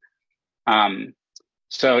frustrating.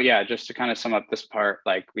 So yeah, just to kind of sum up this part,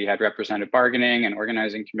 like we had representative bargaining and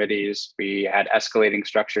organizing committees. We had escalating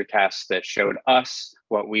structure tests that showed us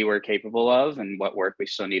what we were capable of and what work we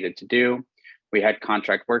still needed to do. We had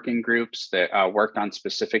contract working groups that worked on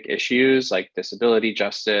specific issues like disability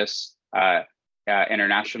justice,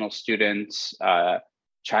 international students,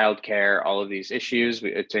 childcare, all of these issues,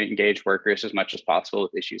 to engage workers as much as possible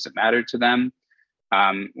with issues that mattered to them.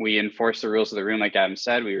 We enforced the rules of the room, like Adam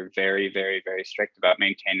said. We were very, very, very strict about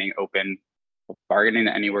maintaining open bargaining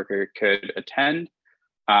that any worker could attend.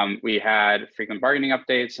 We had frequent bargaining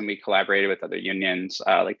updates, and we collaborated with other unions,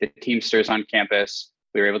 like the Teamsters on campus.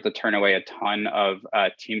 We were able to turn away a ton of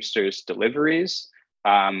Teamsters deliveries.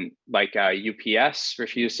 Like UPS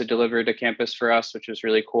refused to deliver to campus for us, which was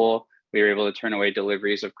really cool. We were able to turn away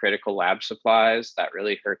deliveries of critical lab supplies that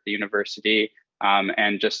really hurt the university,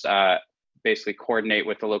 and just basically coordinate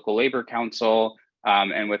with the local labor council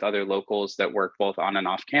and with other locals that work both on and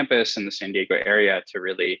off campus in the San Diego area to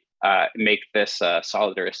really make this a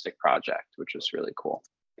solidaristic project, which was really cool.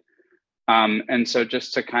 And so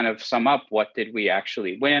just to kind of sum up, what did we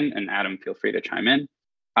actually win? And Adam, feel free to chime in.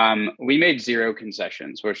 We made 0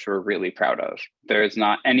 concessions, which we're really proud of. There is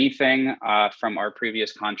not anything from our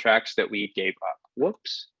previous contracts that we gave up.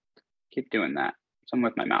 Whoops, keep doing that. I'm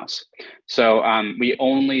with my mouse. So we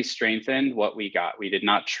only strengthened what we got. We did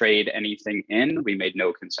not trade anything in. We made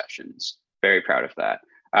no concessions. Very proud of that.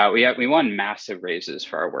 We won massive raises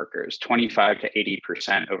for our workers, 25 to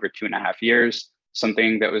 80% over 2.5 years.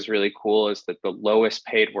 Something that was really cool is that the lowest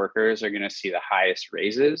paid workers are going to see the highest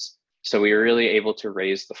raises. So we were really able to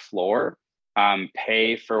raise the floor.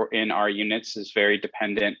 Pay for in our units is very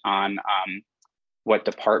dependent on what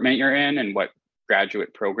department you're in and what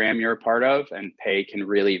graduate program you're a part of, and pay can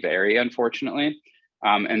really vary, unfortunately.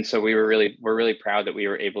 And so we're really proud that we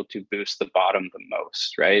were able to boost the bottom the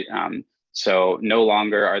most, right? So no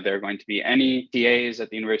longer are there going to be any TAs at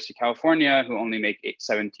the University of California who only make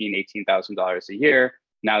 $18,000 a year.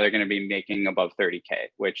 Now they're going to be making above 30K,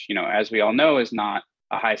 which, you know, as we all know, is not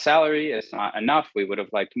a high salary. It's not enough. We would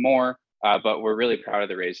have liked more, but we're really proud of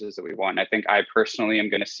the raises that we won. I think I personally am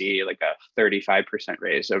going to see like a 35%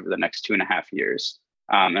 raise over the next 2.5 years.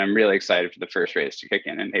 And I'm really excited for the first raise to kick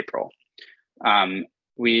in April.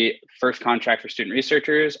 First contract for student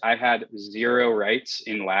researchers, I had 0 rights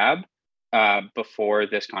in lab before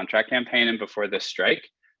this contract campaign and before this strike.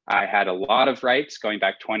 I had a lot of rights going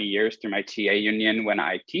back 20 years through my TA union when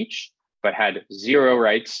I teach, but had 0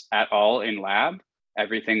 rights at all in lab.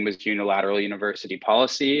 everything was unilateral university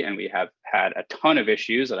policy, and we have had a ton of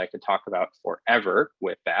issues that I could talk about forever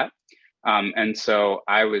with that. And so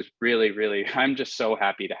I was really, I'm just so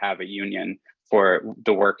happy to have a union for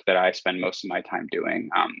the work that I spend most of my time doing.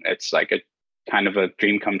 It's like a kind of a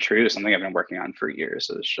dream come true, something I've been working on for years.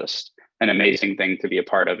 So it's just an amazing thing to be a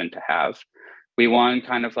part of and to have. We won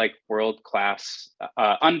kind of like world-class,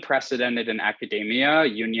 unprecedented in academia,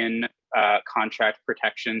 union contract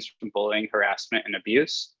protections from bullying, harassment, and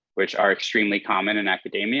abuse, which are extremely common in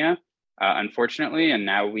academia, unfortunately. And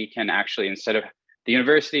now we can actually, instead of the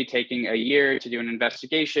university taking a year to do an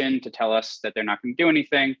investigation to tell us that they're not going to do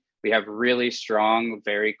anything, we have really strong,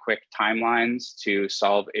 very quick timelines to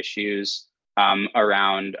solve issues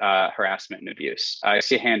around harassment and abuse. I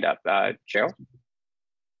see a hand up, Cheryl.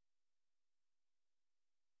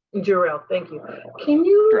 Jarrell, thank you. Can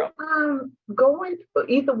you go into,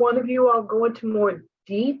 either one of you all go into more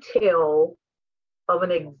detail of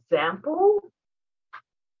an example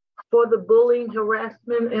for the bullying,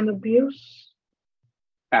 harassment, and abuse?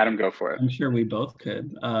 Adam, go for it. I'm sure we both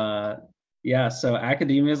could. Yeah, so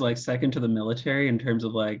academia is like second to the military in terms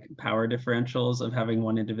of like power differentials of having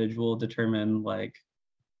one individual determine like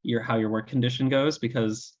how your work condition goes,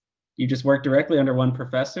 because you just work directly under one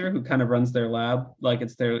professor who kind of runs their lab like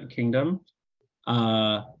it's their kingdom.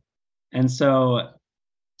 And so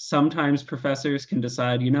sometimes professors can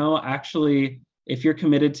decide, actually, if you're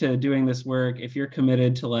committed to doing this work, if you're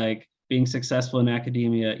committed to like being successful in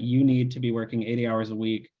academia, you need to be working 80 hours a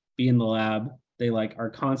week, be in the lab. They like are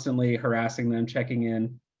constantly harassing them, checking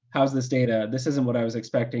in. How's this data? This isn't what I was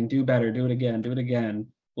expecting. Do better, do it again, do it again.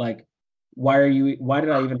 Like, why did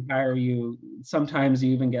I even hire you? Sometimes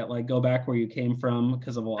you even get like, go back where you came from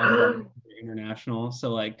because of a lot of international. So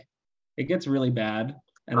like, it gets really bad.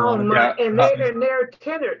 And and they're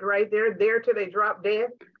tenured, right? They're there till they drop dead.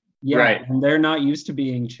 Yeah, right. And they're not used to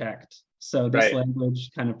being checked. So this language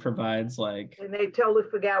kind of provides like. And they totally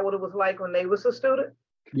forgot what it was like when they was a student.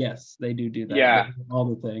 Yes, they do that. Yeah. All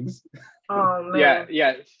the things. Oh man.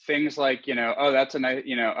 Yeah. Things like, oh, that's a nice,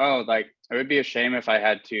 oh, like it would be a shame if I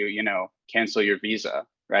had to, cancel your visa,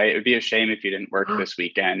 right? It would be a shame if you didn't work this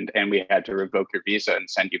weekend and we had to revoke your visa and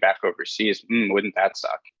send you back overseas. Wouldn't that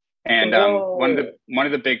suck? And one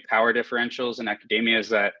of the big power differentials in academia is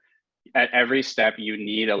that at every step you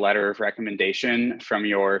need a letter of recommendation from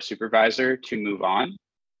your supervisor to move on.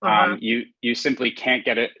 You simply can't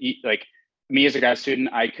get it. Like me as a grad student,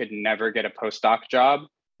 I could never get a postdoc job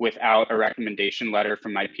without a recommendation letter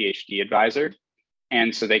from my PhD advisor.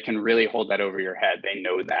 And so they can really hold that over your head. They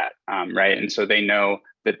know that, right? And so they know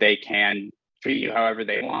that they can treat you however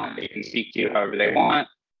they want. They can speak to you however they want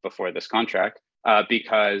before this contract,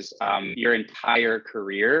 because your entire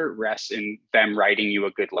career rests in them writing you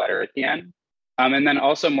a good letter at the end. And then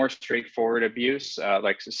also more straightforward abuse,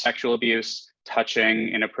 like sexual abuse, touching,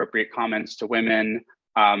 inappropriate comments to women.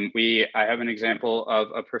 I have an example of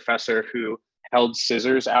a professor who held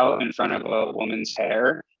scissors out in front of a woman's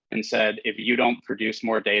hair and said, if you don't produce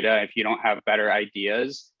more data, if you don't have better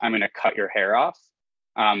ideas, I'm going to cut your hair off,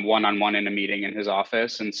 one-on-one in a meeting in his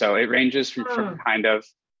office. And so it ranges from kind of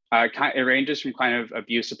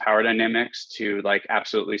abuse of power dynamics to like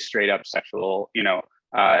absolutely straight up sexual,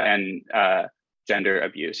 and gender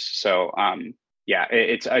abuse. So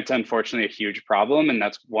it's unfortunately a huge problem. And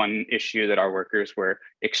that's one issue that our workers were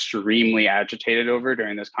extremely agitated over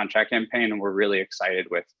during this contract campaign. And we're really excited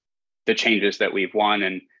with the changes that we've won.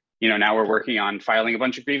 And, now we're working on filing a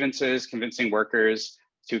bunch of grievances, convincing workers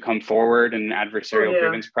to come forward in an adversarial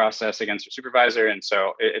grievance process against their supervisor. And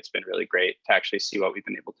so it's been really great to actually see what we've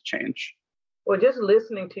been able to change. Well, just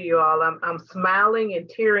listening to you all, I'm smiling and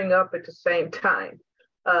tearing up at the same time.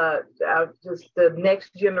 Just the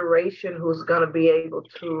next generation who's going to be able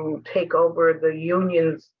to take over the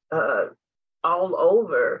unions all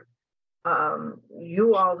over.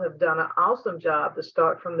 You all have done an awesome job to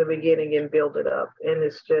start from the beginning and build it up. And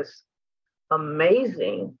it's just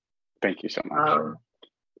amazing. Thank you so much.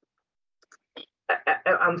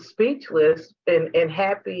 I'm speechless and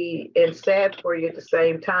happy and sad for you at the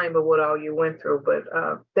same time of what all you went through. But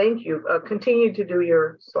thank you. Continue to do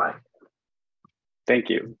your slide. Thank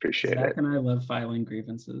you. Appreciate Zach it. and I love filing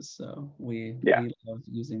grievances, so we love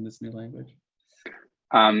using this new language.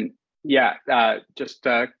 Just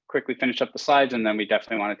quickly finish up the slides, and then we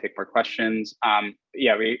definitely want to take more questions.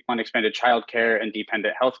 We want expanded childcare and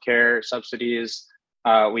dependent healthcare subsidies.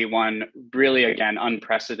 We won really, again,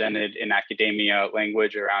 unprecedented in academia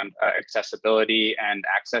language around accessibility and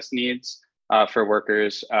access needs for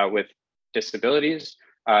workers with disabilities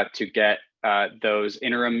to get those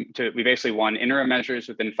we basically won interim measures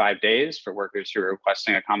within 5 days for workers who are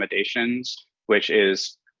requesting accommodations which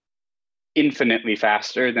is infinitely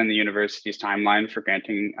faster than the university's timeline for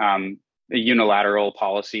granting a unilateral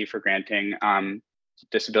policy for granting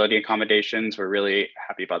disability accommodations. We're really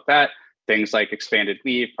happy about that. Things like expanded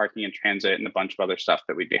leave, parking and transit, and a bunch of other stuff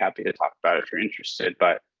that we'd be happy to talk about if you're interested.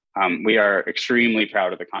 But we are extremely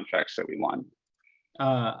proud of the contracts that we won.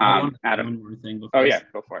 I want to add Adam. one more thing. Oh yeah,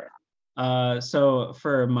 go for it. So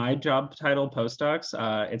for my job title, postdocs,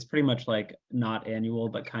 it's pretty much like not annual,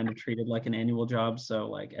 but kind of treated like an annual job. So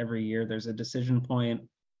like every year there's a decision point,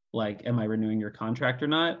 like, am I renewing your contract or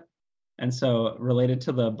not? And so related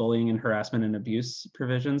to the bullying and harassment and abuse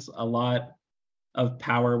provisions, a lot of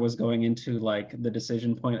power was going into like the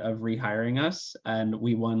decision point of rehiring us, and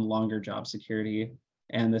we won longer job security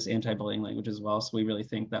and this anti-bullying language as well. So we really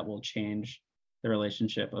think that will change the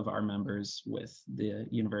relationship of our members with the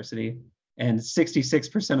university. And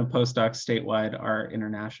 66% of postdocs statewide are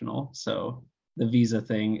international. So the visa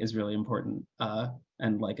thing is really important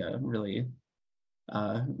and like a really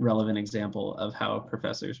relevant example of how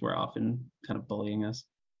professors were often kind of bullying us.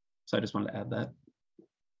 So I just wanted to add that.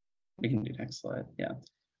 We can do next slide,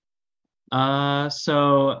 yeah.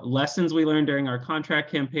 So lessons we learned during our contract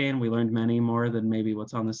campaign, we learned many more than maybe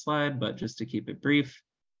what's on the slide, but just to keep it brief.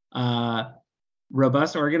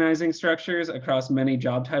 Robust organizing structures across many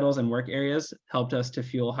job titles and work areas helped us to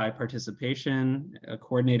fuel high participation.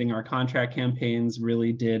 Coordinating our contract campaigns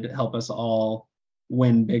really did help us all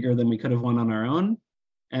win bigger than we could have won on our own.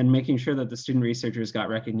 And making sure that the student researchers got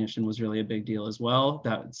recognition was really a big deal as well.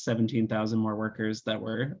 That 17,000 more workers that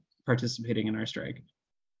were participating in our strike.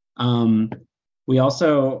 We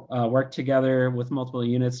also worked together with multiple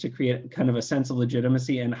units to create kind of a sense of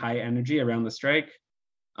legitimacy and high energy around the strike.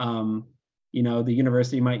 You know, the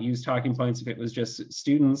university might use talking points if it was just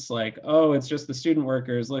students, like, oh, it's just the student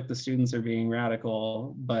workers, look, the students are being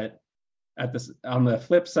radical. But on the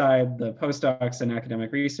flip side, the postdocs and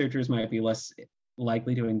academic researchers might be less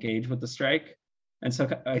likely to engage with the strike. And so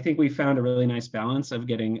I think we found a really nice balance of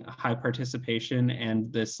getting high participation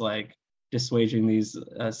and this like dissuading these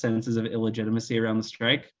senses of illegitimacy around the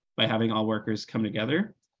strike by having all workers come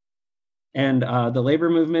together. And the labor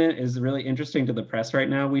movement is really interesting to the press right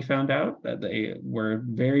now. We found out that they were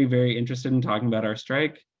very, very interested in talking about our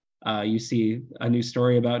strike. You see a new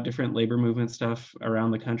story about different labor movement stuff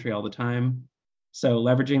around the country all the time. So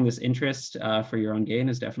leveraging this interest for your own gain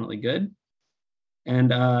is definitely good.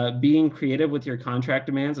 And being creative with your contract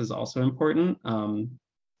demands is also important.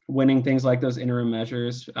 Winning things like those interim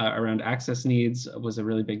measures around access needs was a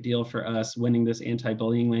really big deal for us. Winning this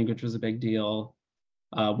anti-bullying language was a big deal.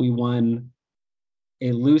 We won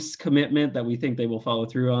a loose commitment that we think they will follow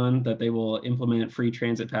through on, that they will implement free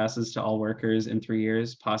transit passes to all workers in 3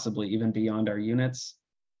 years, possibly even beyond our units,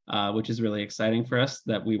 which is really exciting for us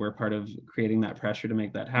that we were part of creating that pressure to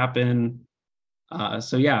make that happen.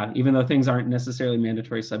 So yeah, even though things aren't necessarily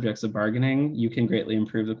mandatory subjects of bargaining, you can greatly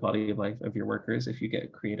improve the quality of life of your workers if you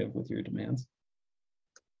get creative with your demands.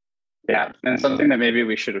 Yeah, and something that maybe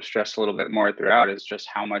we should have stressed a little bit more throughout is just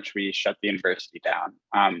how much we shut the university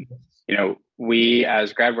down. You know, we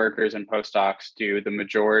as grad workers and postdocs do the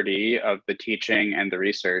majority of the teaching and the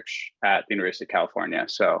research at the University of California.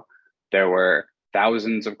 So there were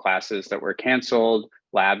thousands of classes that were canceled,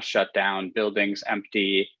 labs shut down, buildings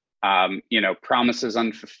empty, you know, promises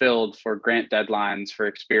unfulfilled for grant deadlines, for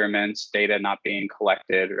experiments, data not being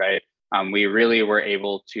collected, right? We really were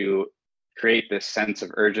able to create this sense of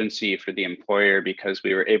urgency for the employer because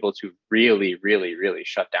we were able to really, really, really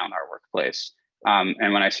shut down our workplace.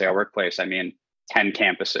 And when I say our workplace, I mean 10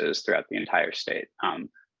 campuses throughout the entire state.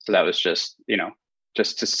 So that was just, you know,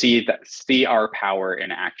 just to see our power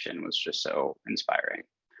in action was just so inspiring.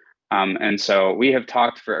 And so we have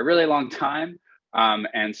talked for a really long time.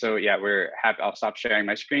 And so, yeah, we're happy. I'll stop sharing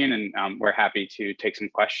my screen and we're happy to take some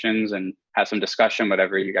questions and have some discussion,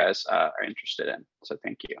 whatever you guys are interested in. So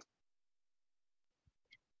thank you.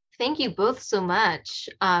 Thank you both so much.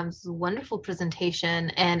 This is a wonderful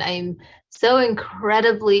presentation, and I'm so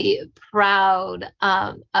incredibly proud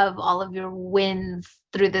of all of your wins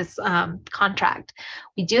through this contract.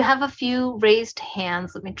 We do have a few raised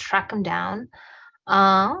hands. Let me track them down.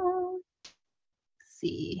 Let's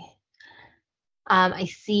see. I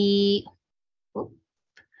see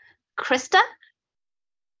Krista.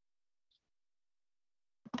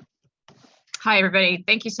 Hi, everybody.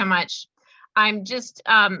 Thank you so much. I'm just,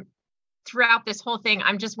 throughout this whole thing,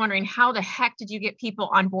 I'm just wondering how the heck did you get people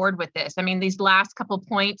on board with this? I mean, these last couple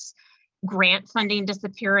points, grant funding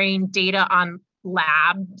disappearing, data on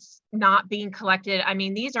labs not being collected. I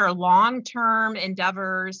mean, these are long-term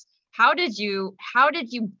endeavors how did you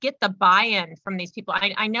get the buy-in from these people?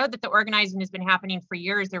 I know that the organizing has been happening for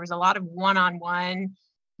years. There was a lot of one-on-one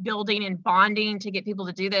building and bonding to get people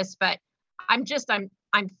to do this, but I'm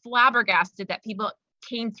flabbergasted that people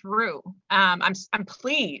came through. I'm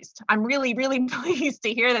pleased. I'm really, really pleased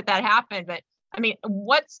to hear that happened. But I mean,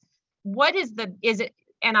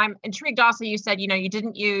 and I'm intrigued also, you said, you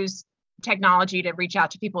didn't use technology to reach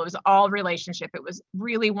out to people. It was all relationship. It was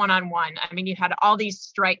really one-on-one. I mean, you had all these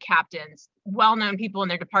strike captains, well-known people in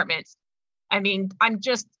their departments. I mean, I'm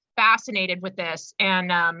just fascinated with this.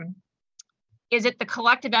 And is it the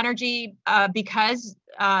collective energy because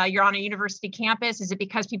you're on a university campus? Is it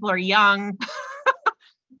because people are young?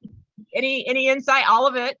 Any insight? All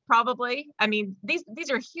of it, probably. I mean,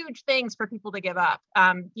 these are huge things for people to give up.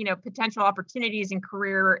 Potential opportunities in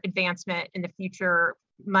career advancement in the future,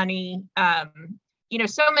 money,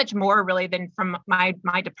 so much more really than from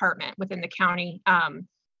my department within the county.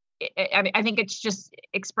 I think it's just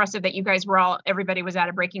expressive that you guys everybody was at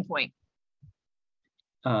a breaking point.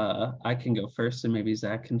 I can go first and maybe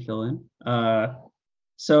Zach can fill in.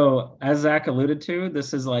 So as Zach alluded to,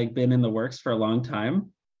 this has been in the works for a long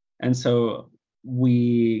time. And so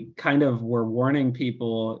we kind of were warning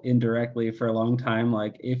people indirectly for a long time,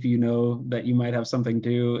 if you know that you might have something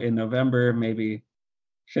due in November, maybe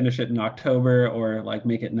finish it in October, or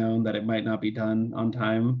make it known that it might not be done on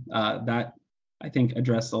time. That I think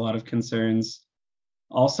addressed a lot of concerns.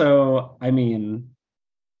 Also, I mean,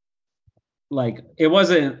 it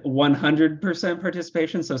wasn't 100%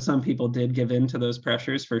 participation, so some people did give in to those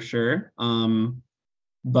pressures for sure.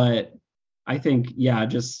 But I think,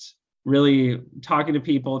 just really talking to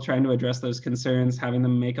people, trying to address those concerns, having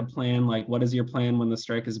them make a plan, what is your plan when the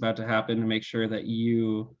strike is about to happen, to make sure that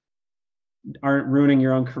you aren't ruining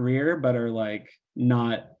your own career, but are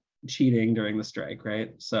not cheating during the strike,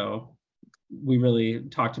 right? So we really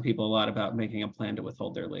talk to people a lot about making a plan to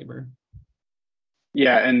withhold their labor.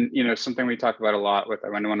 Yeah, and something we talk about a lot with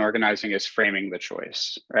when organizing is framing the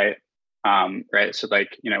choice, right? Right. So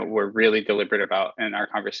we're really deliberate about in our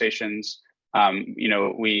conversations.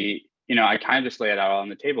 I kind of just lay it out on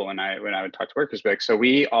the table when I would talk to workers, so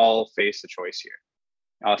we all face a choice here,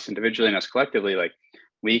 us individually and us collectively.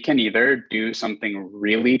 We can either do something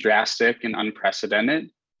really drastic and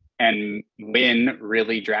unprecedented and win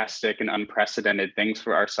really drastic and unprecedented things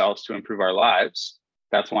for ourselves to improve our lives.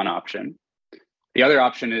 That's one option. The other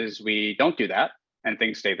option is we don't do that and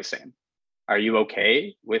things stay the same. Are you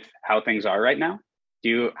okay with how things are right now?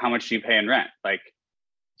 How much do you pay in rent?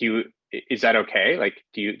 Is that okay?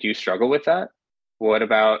 Do you struggle with that? What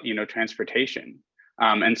about, transportation?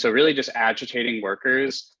 And so really just agitating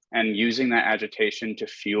workers and using that agitation to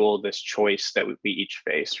fuel this choice that we each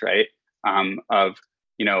face, right?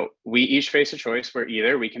 We each face a choice where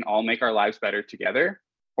either we can all make our lives better together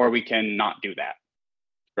or we can not do that,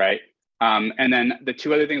 right? And then the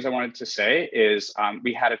two other things I wanted to say is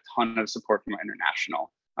we had a ton of support from our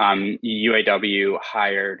international. UAW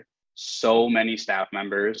hired so many staff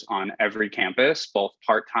members on every campus, both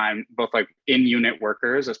part-time, both in-unit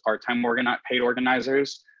workers as part-time paid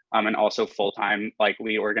organizers, and also full-time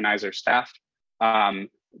lead organizer staff.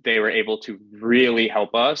 They were able to really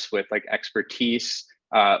help us with expertise,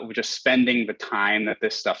 just spending the time that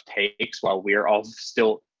this stuff takes while we're all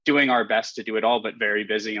still doing our best to do it all, but very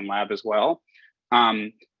busy in lab as well.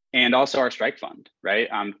 And also our strike fund, right?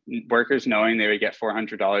 Workers knowing they would get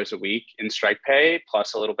 $400 a week in strike pay,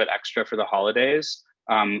 plus a little bit extra for the holidays.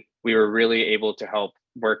 We were really able to help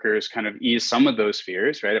workers kind of ease some of those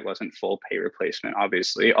fears, right? It wasn't full pay replacement,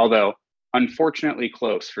 obviously, although unfortunately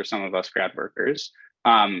close for some of us grad workers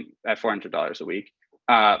at $400 a week.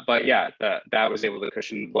 But yeah, that was able to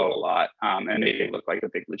cushion the blow a lot and made it look like a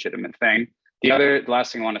big legitimate thing. The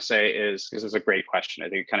last thing I want to say is, because it's a great question, I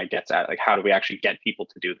think it kind of gets at how do we actually get people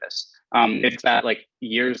to do this? It's that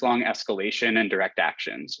years-long escalation and direct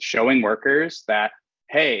actions, showing workers that,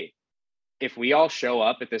 hey, if we all show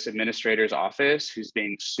up at this administrator's office who's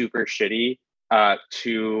being super shitty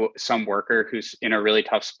to some worker who's in a really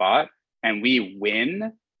tough spot, and we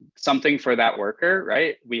win something for that worker,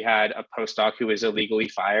 right? We had a postdoc who was illegally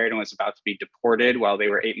fired and was about to be deported while they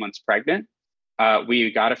were 8 months pregnant.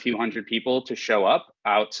 We got a few hundred people to show up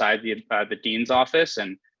outside the dean's office,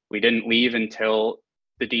 and we didn't leave until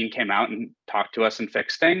the dean came out and talked to us and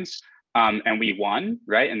fixed things. And we won,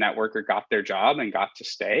 right? And that worker got their job and got to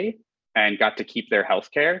stay and got to keep their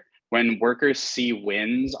healthcare. When workers see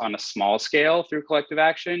wins on a small scale through collective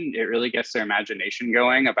action, it really gets their imagination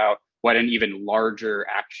going about what an even larger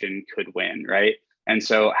action could win, right? And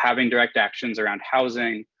so having direct actions around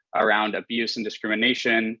housing, around abuse and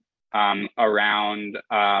discrimination, around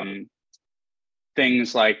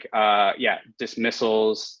things like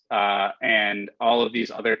dismissals and all of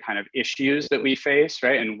these other kind of issues that we face,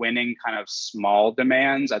 right? And winning kind of small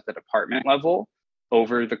demands at the department level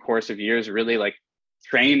over the course of years really like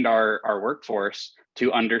trained our workforce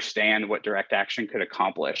to understand what direct action could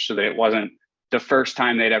accomplish, so that it wasn't the first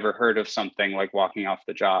time they'd ever heard of something like walking off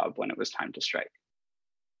the job when it was time to strike.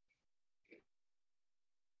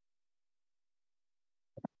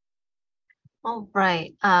 All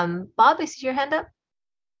right. Bob, I see your hand up.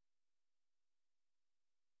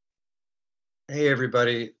 Hey,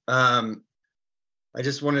 everybody. I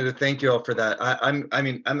just wanted to thank you all for that.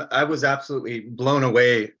 I was absolutely blown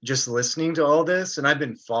away just listening to all this, and I've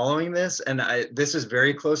been following this, and this is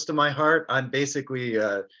very close to my heart. I'm basically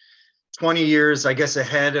 20 years, I guess,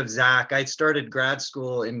 ahead of Zach. I started grad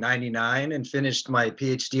school in '99 and finished my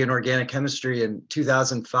PhD in organic chemistry in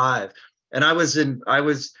 2005. And I was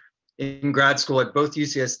in grad school at both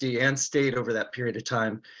UCSD and State over that period of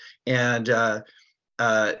time, and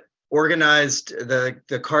organized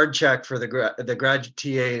the card check for the graduate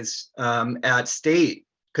TAs at State,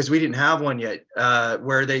 because we didn't have one yet,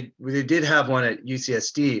 where they did have one at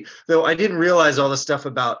UCSD, though I didn't realize all the stuff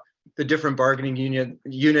about the different bargaining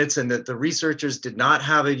units, and that the researchers did not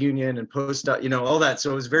have a union and all that.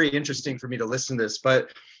 So it was very interesting for me to listen to this.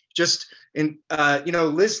 But just in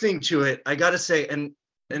listening to it, I got to say, and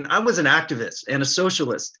I was an activist and a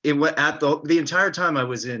socialist at the entire time I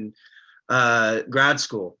was in grad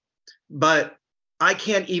school, but I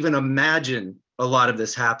can't even imagine a lot of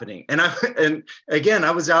this happening. And again,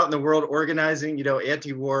 I was out in the world organizing,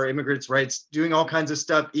 anti-war, immigrants' rights, doing all kinds of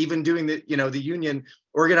stuff, even doing the union,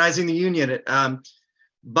 organizing the union.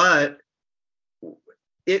 But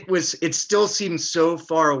it still seems so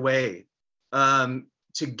far away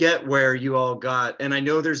to get where you all got. And I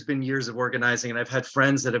know there's been years of organizing, and I've had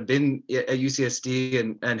friends that have been at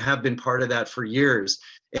UCSD and have been part of that for years.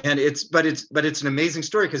 And it's an amazing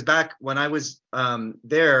story, because back when I was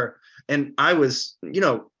there, and I was,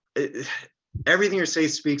 everything you say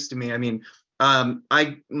speaks to me. I mean,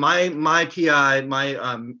 my PI,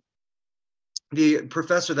 the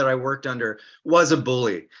professor that I worked under was a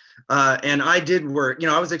bully. And I did work,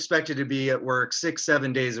 I was expected to be at work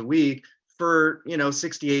 6-7 days a week for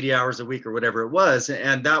 60, 80 hours a week or whatever it was.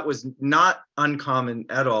 And that was not uncommon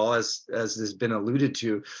at all, as has been alluded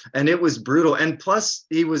to. And it was brutal. And plus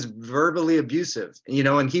he was verbally abusive,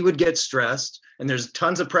 and he would get stressed, and there's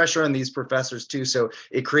tons of pressure on these professors too. So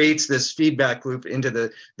it creates this feedback loop into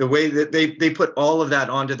the way that they put all of that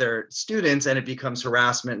onto their students, and it becomes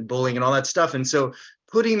harassment and bullying and all that stuff. And so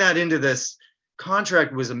putting that into this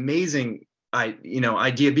contract was amazing,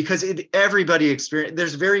 idea, because everybody experienced.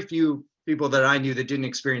 There's very few people that I knew that didn't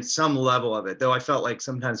experience some level of it, though I felt like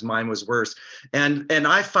sometimes mine was worse. And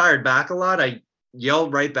I fired back a lot. I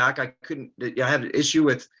yelled right back. I had an issue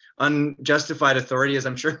with unjustified authority, as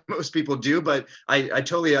I'm sure most people do, but I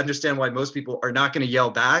totally understand why most people are not going to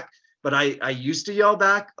yell back. But I used to yell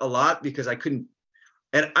back a lot because I couldn't,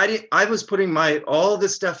 and I was putting all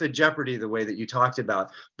this stuff at jeopardy the way that you talked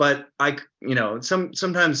about. But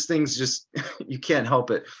sometimes things just, you can't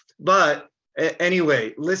help it. But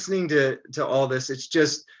anyway, listening to all this,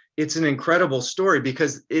 it's an incredible story,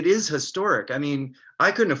 because it is historic. I mean,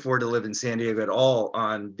 I couldn't afford to live in San Diego at all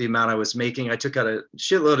on the amount I was making. I took out a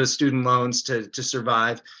shitload of student loans to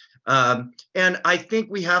survive. And I think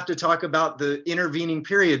we have to talk about the intervening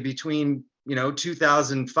period between,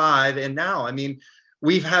 2005 and now. I mean,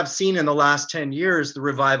 we have seen in the last 10 years the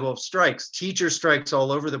revival of strikes, teacher strikes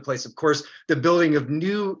all over the place. Of course, the building of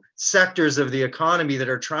new sectors of the economy that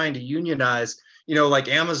are trying to unionize, like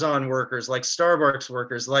Amazon workers, like Starbucks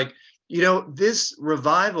workers, like, this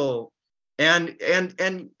revival, and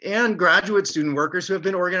graduate student workers who have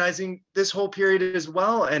been organizing this whole period as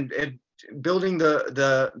well, and building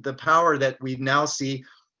the power that we now see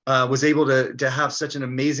was able to have such an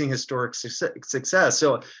amazing historic success.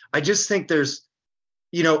 So I just think there's,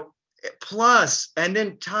 plus, and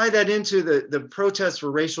then tie that into the protests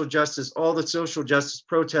for racial justice, all the social justice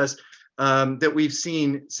protests that we've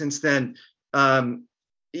seen since then,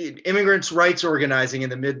 immigrants' rights organizing in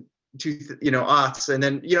the mid aughts, and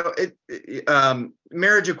then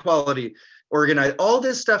marriage equality organized. All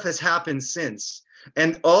this stuff has happened since.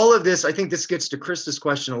 And all of this, I think this gets to Krista's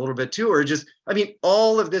question a little bit too,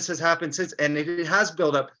 all of this has happened since, and it has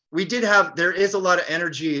built up. There is a lot of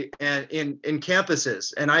energy in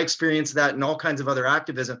campuses, and I experienced that in all kinds of other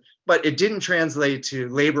activism, but it didn't translate to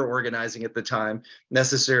labor organizing at the time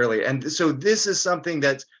necessarily. And so this is something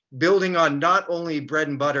that's building on not only bread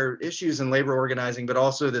and butter issues in labor organizing, but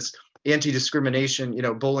also this anti-discrimination,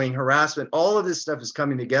 bullying, harassment, all of this stuff is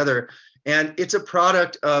coming together. And it's a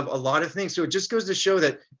product of a lot of things. So it just goes to show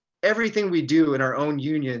that everything we do in our own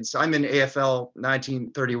unions. I'm in AFL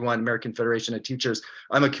 1931, American Federation of Teachers.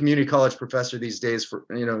 I'm a community college professor these days for,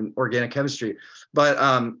 organic chemistry.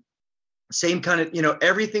 But same kind of,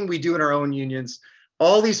 everything we do in our own unions,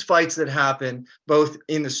 all these fights that happen, both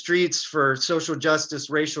in the streets for social justice,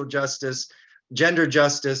 racial justice, gender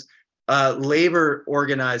justice, labor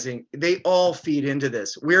organizing, they all feed into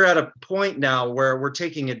this. We're at a point now where we're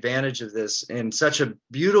taking advantage of this in such a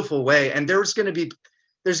beautiful way. And there's going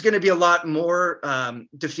to be a lot more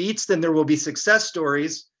defeats than there will be success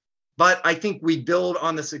stories. But I think we build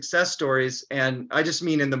on the success stories. And I just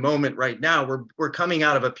mean in the moment right now, we're coming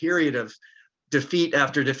out of a period of defeat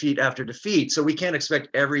after defeat after defeat. So we can't expect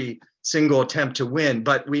every single attempt to win,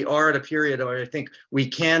 but we are at a period where I think we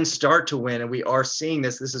can start to win, and we are seeing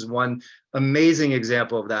this. This is one amazing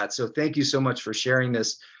example of that. So thank you so much for sharing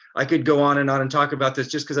this. I could go on and talk about this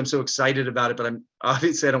just because I'm so excited about it, but I'm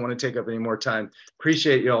obviously I don't want to take up any more time.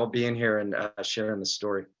 Appreciate you all being here and sharing the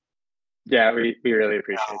story. Yeah, we really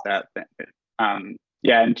appreciate that.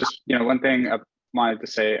 Yeah, and just one thing I wanted to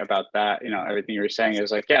say about that, everything you were saying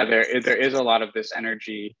is like, yeah, there is a lot of this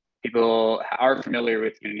energy. People are familiar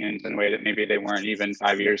with unions in a way that maybe they weren't even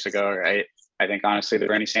 5 years ago, right? I think honestly, the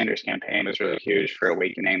Bernie Sanders campaign was really huge for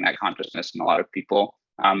awakening that consciousness in a lot of people.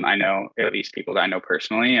 I know at least people that I know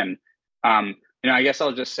personally, and I guess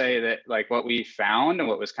I'll just say that like what we found and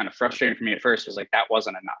what was kind of frustrating for me at first was like that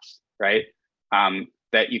wasn't enough, right?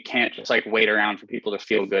 That you can't just like wait around for people to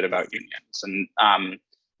feel good about unions, and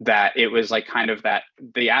that it was like kind of that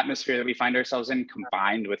the atmosphere that we find ourselves in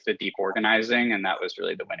combined with the deep organizing, and that was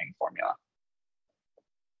really the winning formula.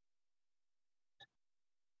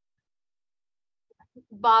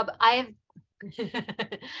 Bob,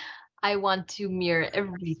 I want to mirror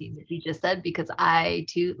everything that you just said, because I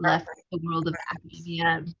too left the world of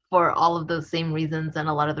academia for all of those same reasons and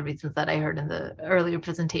a lot of the reasons that I heard in the earlier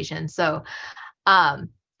presentation. So I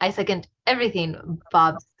second everything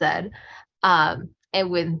Bob said, and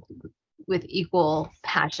with equal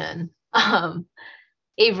passion.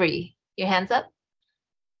 Avery, your hands up.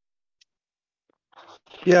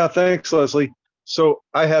 Yeah, thanks, Leslie. So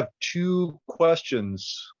I have two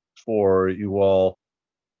questions for you all,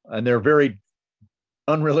 and they're very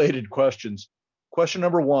unrelated questions. Question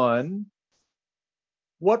number one,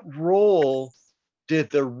 what role did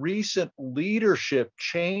the recent leadership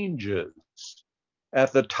changes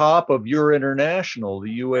at the top of your international,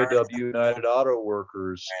 the UAW United Auto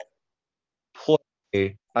Workers,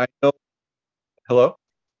 play? I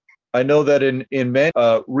know that in many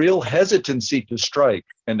real hesitancy to strike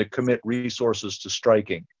and to commit resources to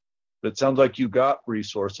striking. It sounds like you got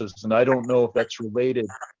resources, and I don't know if that's related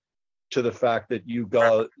to the fact that you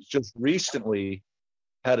got just recently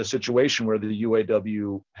had a situation where the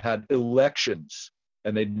UAW had elections,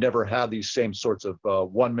 and they'd never had these same sorts of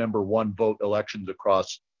one member, one vote elections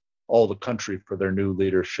across all the country for their new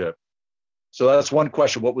leadership. So that's one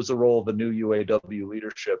question. What was the role of the new UAW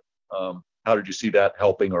leadership? How did you see that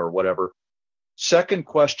helping or whatever? Second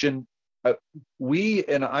question, I'm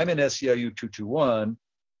in SEIU 221,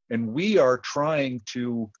 and we are trying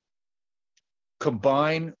to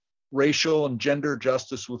combine racial and gender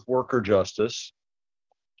justice with worker justice.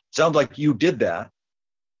 Sounds like you did that.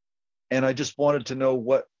 And I just wanted to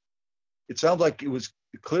know it sounds like it was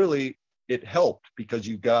clearly it helped because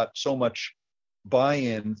you got so much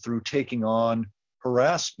buy-in through taking on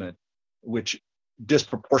harassment, which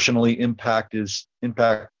disproportionately impact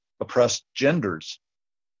oppressed genders.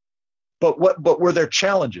 But were there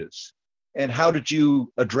challenges? And how did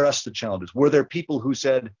you address the challenges? Were there people who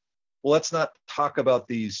said, well, let's not talk about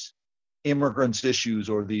these immigrants issues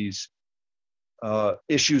or these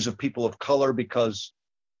issues of people of color because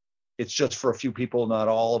it's just for a few people, not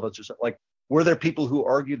all of us? Or like, were there people who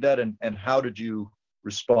argued that, and how did you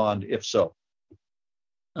respond, if so?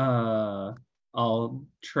 I'll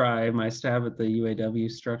try my stab at the UAW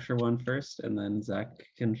structure one first, and then Zach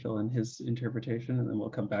can fill in his interpretation, and then we'll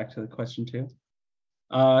come back to the question two.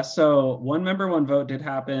 So one member, one vote did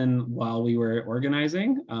happen while we were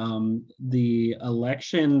organizing. The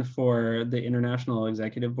election for the International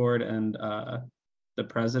Executive Board and the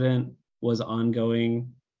president was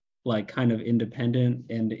ongoing, like kind of independent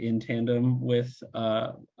and in tandem with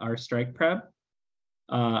our strike prep.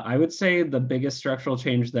 I would say the biggest structural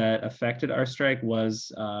change that affected our strike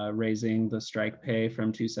was raising the strike pay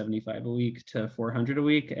from $275 a week to $400 a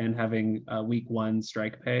week and having week one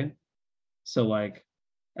strike pay. So like,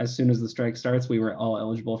 as soon as the strike starts, we were all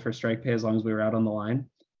eligible for strike pay as long as we were out on the line.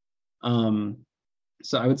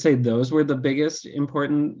 So I would say those were the biggest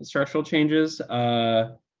important structural changes.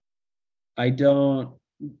 Ray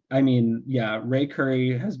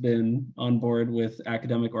Curry has been on board with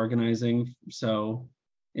academic organizing. So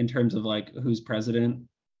in terms of like who's president,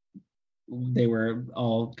 they were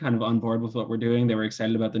all kind of on board with what we're doing. They were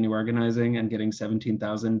excited about the new organizing and getting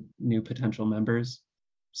 17,000 new potential members.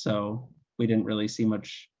 So we didn't really see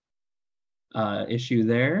much issue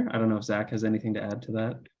there. I don't know if Zach has anything to add to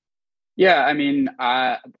that. Yeah, me and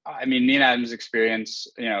Adam's experience,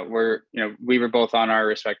 we were both on our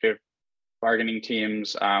respective bargaining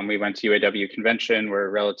teams. We went to UAW convention. We're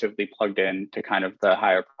relatively plugged in to kind of the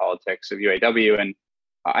higher politics of UAW. And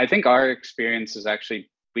I think our experience is actually,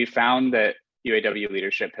 we found that UAW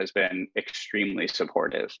leadership has been extremely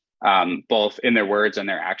supportive, both in their words and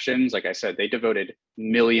their actions. Like I said, they devoted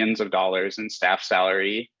millions of dollars in staff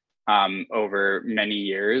salary over many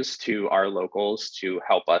years to our locals to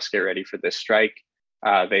help us get ready for this strike.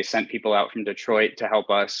 They sent people out from Detroit to help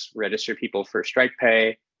us register people for strike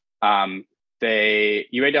pay.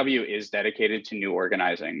 UAW is dedicated to new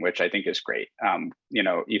organizing, which I think is great.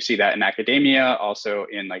 You see that in academia, also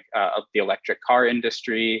in like the electric car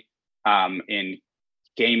industry, in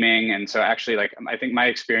gaming. And so actually, like, I think my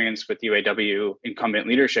experience with UAW incumbent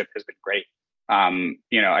leadership has been great.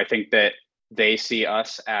 I think that they see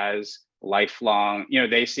us as lifelong,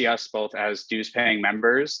 they see us both as dues paying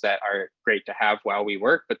members that are great to have while we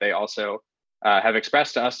work, but they also have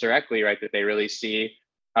expressed to us directly, right, that they really see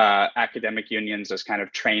academic unions as kind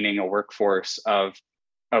of training a workforce of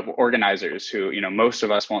organizers who, most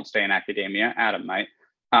of us won't stay in academia, Adam might,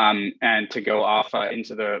 and to go off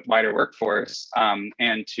into the wider workforce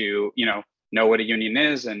and to, know what a union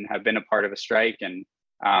is and have been a part of a strike. And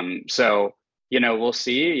so, we'll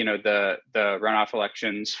see, the runoff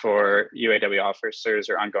elections for UAW officers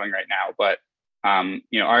are ongoing right now, but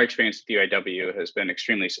our experience with UAW has been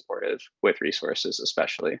extremely supportive with resources,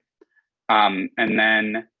 especially. And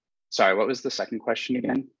then, sorry, what was the second question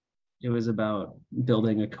again? It was about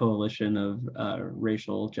building a coalition of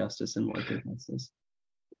racial justice and worker justice.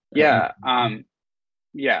 Yeah.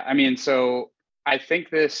 So I think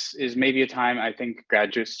this is maybe a time, I think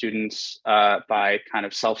graduate students by kind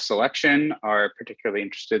of self-selection are particularly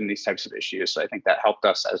interested in these types of issues. So I think that helped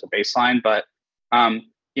us as a baseline. But,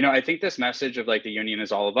 I think this message of like the union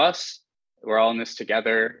is all of us, we're all in this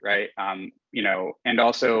together, right? And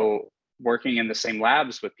also working in the same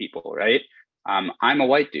labs with people, right? I'm a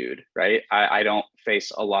white dude, right? I don't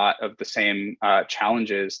face a lot of the same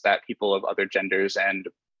challenges that people of other genders and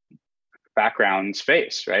backgrounds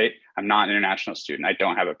face, right? I'm not an international student. I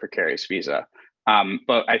don't have a precarious visa.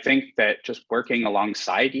 But I think that just working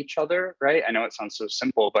alongside each other, right? I know it sounds so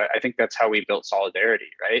simple, but I think that's how we built solidarity,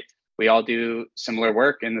 right? We all do similar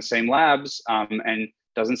work in the same labs, and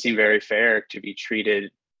doesn't seem very fair to be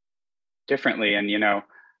treated differently. And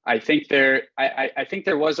I think there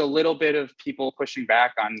was a little bit of people pushing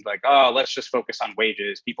back on like, oh, let's just focus on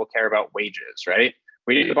wages. People care about wages, right?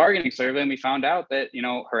 We did a bargaining survey and we found out that,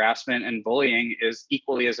 harassment and bullying is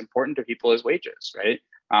equally as important to people as wages, right?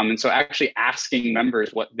 And so actually asking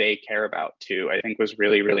members what they care about too, I think was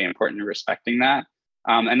really, really important in respecting that.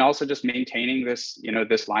 And also just maintaining this,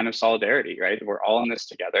 this line of solidarity, right? We're all in this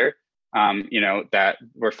together. That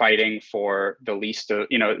we're fighting for the least of,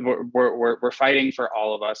 we're fighting for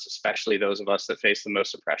all of us, especially those of us that face the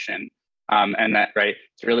most oppression. And that, right,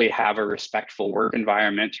 to really have a respectful work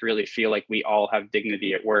environment, to really feel like we all have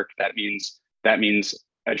dignity at work, that means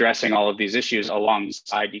addressing all of these issues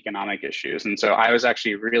alongside economic issues. And so I was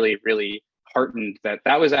actually really, really heartened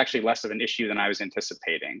that was actually less of an issue than I was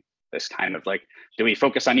anticipating. This kind of like, do we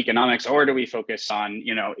focus on economics or do we focus on,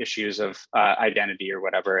 issues of identity or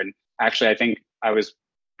whatever? And actually, I think I was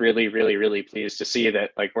really, really, really pleased to see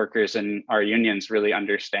that like workers in our unions really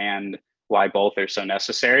understand why both are so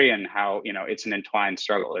necessary and how, it's an entwined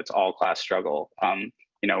struggle. It's all class struggle.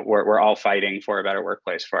 We're all fighting for a better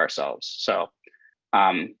workplace for ourselves. So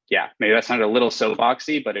maybe that sounded a little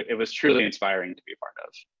soapboxy, but it was truly inspiring to be a part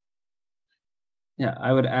of. Yeah,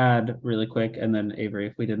 I would add really quick, and then Avery,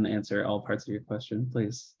 if we didn't answer all parts of your question,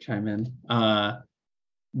 please chime in.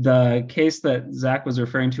 The case that Zach was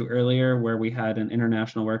referring to earlier, where we had an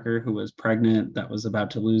international worker who was pregnant that was about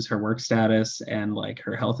to lose her work status and like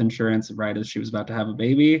her health insurance right as she was about to have a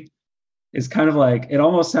baby, is kind of like, it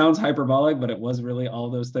almost sounds hyperbolic, but it was really all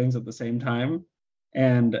those things at the same time.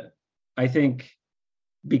 And I think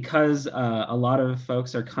because a lot of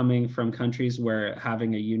folks are coming from countries where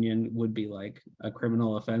having a union would be like a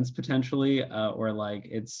criminal offense potentially, or like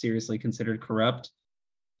it's seriously considered corrupt.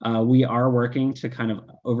 We are working to kind of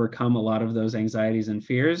overcome a lot of those anxieties and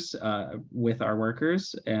fears with our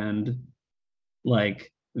workers. And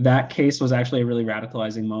like that case was actually a really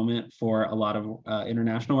radicalizing moment for a lot of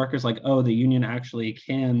international workers. Like, oh, the union actually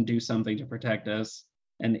can do something to protect us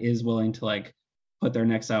and is willing to like put their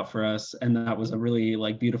necks out for us. And that was a really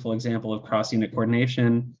like beautiful example of cross-unit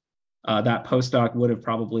coordination. That postdoc would have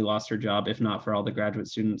probably lost her job if not for all the graduate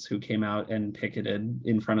students who came out and picketed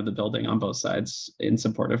in front of the building on both sides in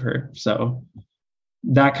support of her. So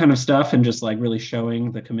that kind of stuff and just like really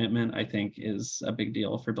showing the commitment, I think, is a big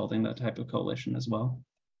deal for building that type of coalition as well.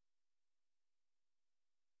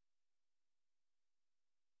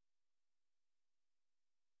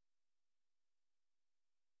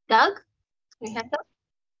 Doug, you have that?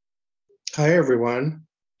 Hi, everyone.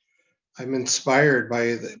 I'm inspired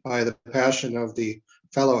by the passion of the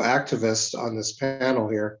fellow activists on this panel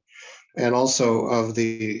here, and also of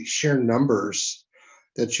the sheer numbers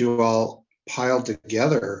that you all piled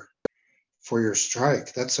together for your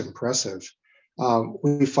strike. That's impressive.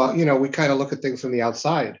 We fought, we kind of look at things from the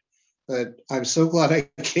outside, but I'm so glad I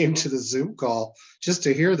came to the Zoom call just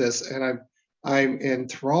to hear this, and I'm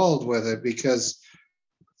enthralled with it because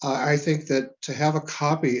I think that to have a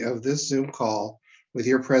copy of this Zoom call with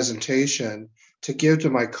your presentation to give to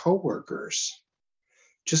my coworkers,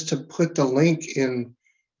 just to put the link in,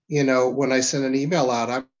 when I send an email out,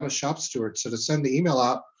 I'm a shop steward. So to send the email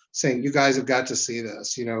out saying, you guys have got to see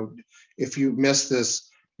this, if you miss this,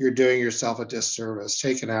 you're doing yourself a disservice.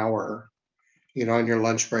 Take an hour, on your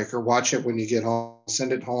lunch break, or watch it when you get home,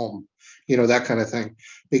 send it home, that kind of thing.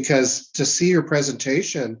 Because to see your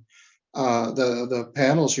presentation, the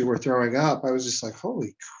panels you were throwing up, I was just like,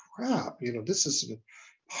 holy crap, this is a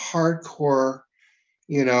hardcore,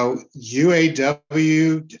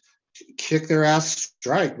 UAW kick their ass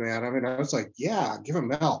strike, man. I mean, I was like, yeah, give them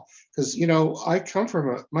hell. Because, I come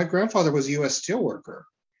from my grandfather was a U.S. steel worker,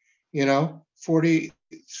 40,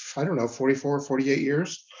 I don't know, 44, 48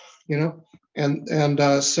 years,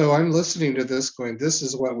 and so I'm listening to this going, this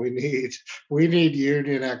is what we need. We need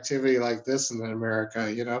union activity like this in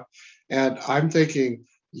America, and I'm thinking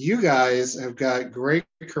you guys have got great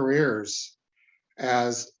careers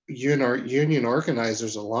as union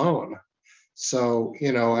organizers alone. So,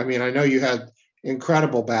 I mean, I know you had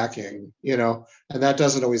incredible backing, and that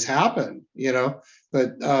doesn't always happen,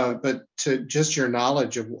 but to just your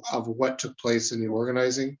knowledge of what took place in the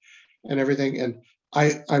organizing and everything. And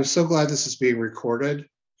I'm so glad this is being recorded.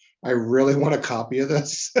 I really want a copy of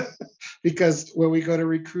this because when we go to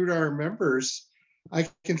recruit our members, I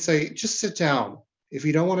can say, just sit down. If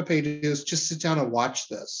you don't want to pay dues, just sit down and watch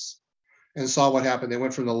this. And saw what happened. They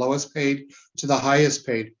went from the lowest paid to the highest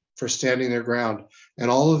paid for standing their ground. And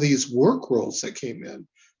all of these work roles that came in,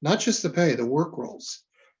 not just the pay, the work roles,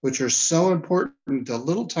 which are so important, the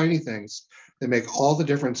little tiny things that make all the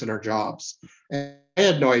difference in our jobs. And I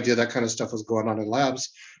had no idea that kind of stuff was going on in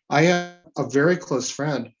labs. I have a very close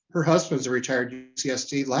friend. Her husband's a retired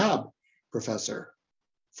UCSD lab professor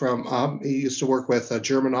from, he used to work with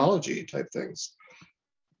Germanology type things.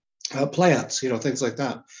 Plants, things like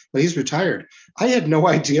that. But he's retired. I had no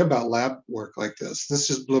idea about lab work like this. This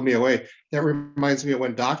just blew me away. That reminds me of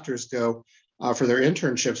when doctors go for their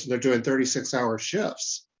internships and they're doing 36-hour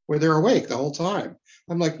shifts where they're awake the whole time.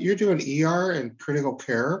 I'm like, you're doing ER and critical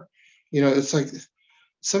care. It's like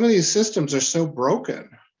some of these systems are so broken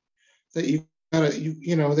that you gotta,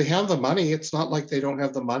 they have the money. It's not like they don't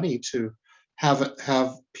have the money to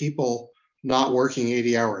have people not working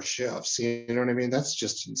 80-hour shifts. You know what I mean? That's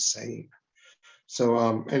just insane.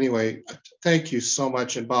 So anyway, thank you so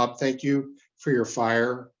much. And Bob, thank you for your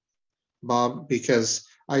fire, Bob, because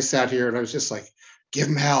I sat here and I was just like, give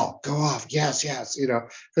them hell, go off. Yes,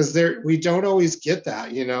 because we don't always get that,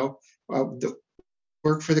 the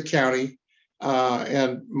work for the county.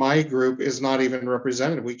 And my group is not even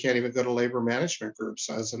represented. We can't even go to labor management groups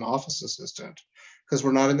as an office assistant because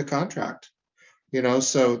we're not in the contract.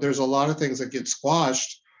 So there's a lot of things that get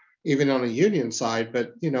squashed even on a union side,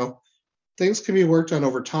 but things can be worked on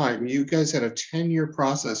over time. You guys had a 10-year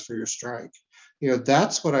process for your strike.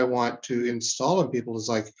 That's what I want to install in people is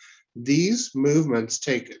like these movements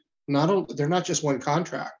take they're not just one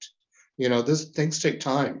contract. Things take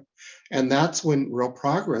time. And that's when real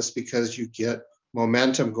progress, because you get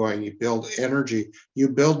momentum going, you build energy, you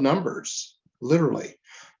build numbers, literally.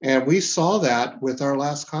 And we saw that with our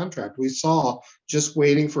last contract. We saw just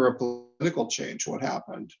waiting for a political change, what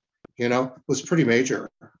happened, was pretty major.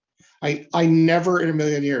 I never in a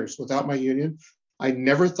million years without my union, I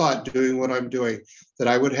never thought doing what I'm doing that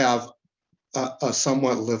I would have a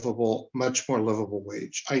somewhat livable, much more livable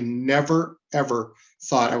wage. I never, ever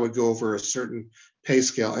thought I would go over a certain pay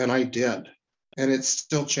scale, and I did. And it's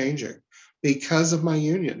still changing because of my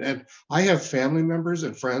union. And I have family members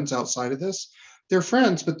and friends outside of this they're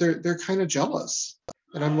friends, but they're kind of jealous.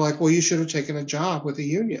 And I'm like, well, you should have taken a job with a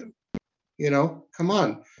union. Come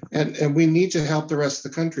on. And we need to help the rest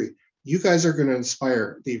of the country. You guys are going to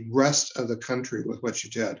inspire the rest of the country with what you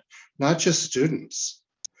did, not just students.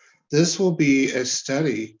 This will be a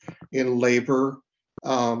study in labor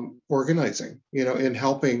organizing, in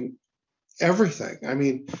helping everything. I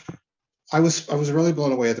mean, I was really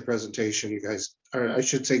blown away at the presentation, you guys. Or I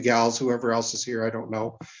should say, gals, whoever else is here, I don't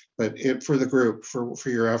know, but for the group, for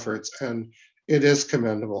your efforts, and it is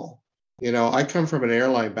commendable. I come from an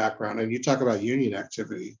airline background, and you talk about union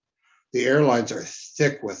activity. The airlines are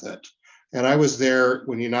thick with it, and I was there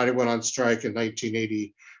when United went on strike in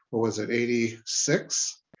 1980. What was it,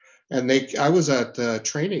 86? And I was at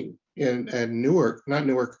training in Newark, not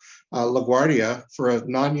Newark, LaGuardia, for a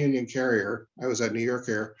non-union carrier. I was at New York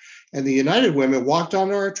Air, and the United women walked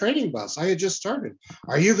onto our training bus. I had just started.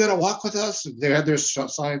 Are you going to walk with us? They had their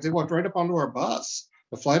signs. They walked right up onto our bus,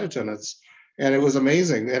 the flight attendants, and it was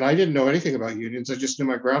amazing. And I didn't know anything about unions. I just knew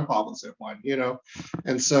my grandpa was at one,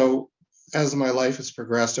 And so as my life has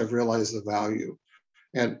progressed, I've realized the value.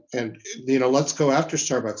 And let's go after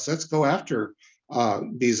Starbucks. Let's go after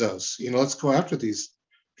Bezos. Let's go after these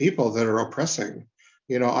people that are oppressing.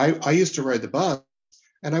 I used to ride the bus,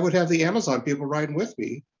 and I would have the Amazon people riding with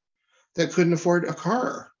me that couldn't afford a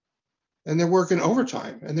car, and they're working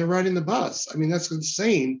overtime and they're riding the bus. I mean, that's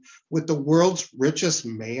insane. With the world's richest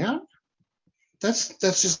man, that's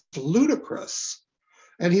just ludicrous.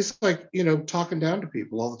 And he's like, talking down to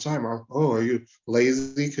people all the time. Oh, are you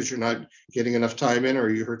lazy because you're not getting enough time in, or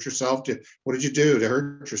you hurt yourself? What did you do to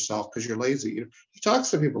hurt yourself because you're lazy? He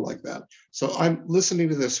talks to people like that. So I'm listening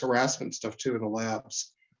to this harassment stuff too in the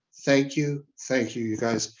labs. Thank you, you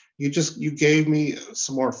guys. You gave me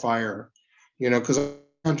some more fire, because the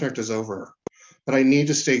contract is over. But I need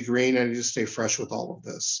to stay green. I need to stay fresh with all of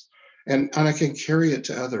this, and I can carry it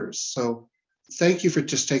to others. So thank you for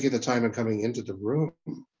just taking the time and coming into the room.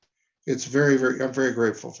 It's I'm very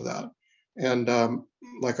grateful for that. And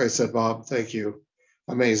like I said, Bob, thank you.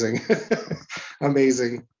 Amazing.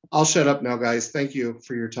 Amazing. I'll shut up now, guys. Thank you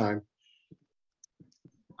for your time.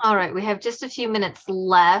 All right, we have just a few minutes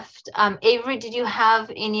left. Avery, did you have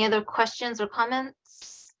any other questions or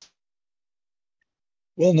comments?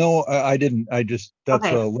 Well, no, I didn't. That's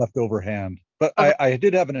Okay. a leftover hand. But okay. I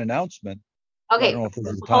did have an announcement. Okay, I don't know if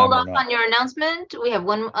there's time hold or off not. on your announcement. We have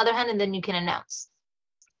one other hand, and then you can announce.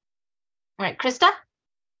 All right, Krista?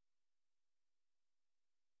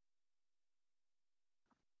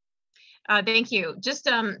 Thank you. Just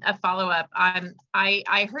a follow-up.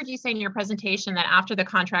 I heard you say in your presentation that after the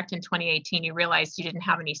contract in 2018, you realized you didn't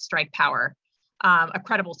have any strike power, a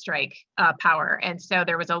credible strike power. And so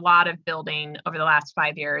there was a lot of building over the last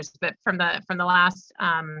 5 years. But from the last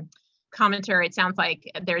commentary, it sounds like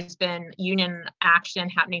there's been union action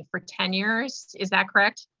happening for 10 years. Is that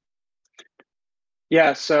correct?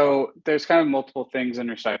 Yeah, so there's kind of multiple things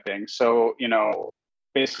intersecting. So,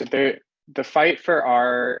 basically the fight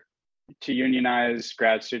to unionize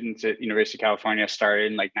grad students at University of California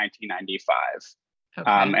started in like 1995.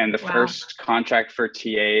 Okay. And the first contract for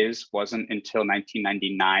TAs wasn't until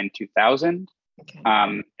 1999, 2000.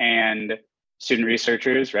 Okay. And student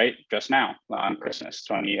researchers, right, just now on Christmas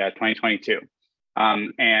 2022.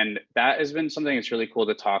 And that has been something that's really cool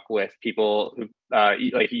to talk with people who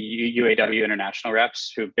like UAW international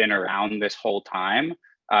reps who've been around this whole time.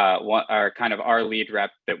 Are kind of our lead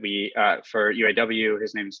rep that we for UAW,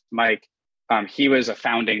 his name's Mike. He was a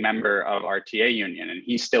founding member of our TA union, and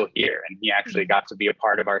he's still here, and he actually got to be a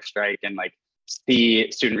part of our strike and like see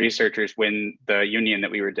student researchers win the union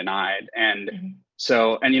that we were denied. And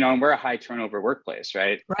so, and and we're a high turnover workplace,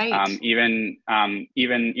 right? Right. Even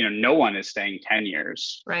no one is staying 10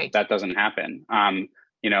 years. Right. That doesn't happen.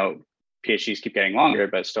 PhDs keep getting longer,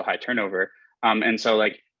 but still high turnover. And so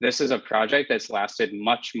like this is a project that's lasted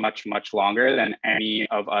much, much, much longer than any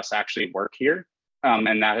of us actually work here.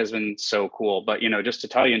 And that has been so cool. But, just to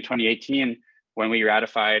tell you, in 2018, when we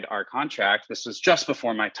ratified our contract, this was just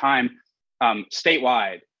before my time,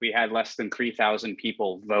 statewide, we had less than 3,000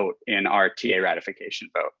 people vote in our TA ratification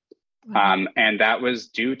vote. And that was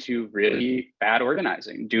due to really bad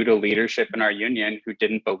organizing, due to leadership in our union who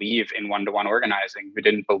didn't believe in one-to-one organizing, who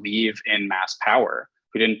didn't believe in mass power,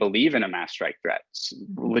 who didn't believe in a mass strike threat,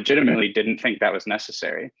 legitimately didn't think that was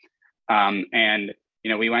necessary. And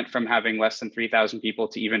we went from having less than 3,000 people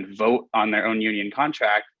to even vote on their own union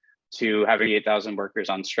contract to having 8,000 workers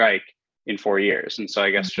on strike in 4 years. And so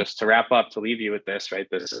I guess just to wrap up, to leave you with this, right,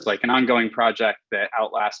 this is like an ongoing project that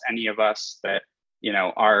outlasts any of us, that,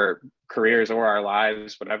 our careers or our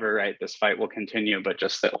lives, whatever, right, this fight will continue, but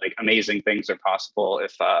just that like amazing things are possible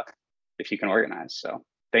if you can organize. So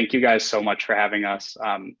thank you guys so much for having us.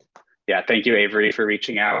 Yeah, thank you, Avery, for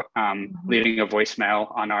reaching out, leaving a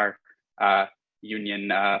voicemail on our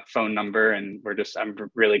union phone number. And I'm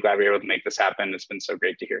really glad we were able to make this happen. It's been so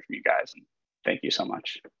great to hear from you guys. And thank you so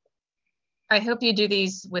much. I hope you do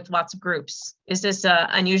these with lots of groups. Is this an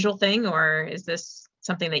unusual thing, or is this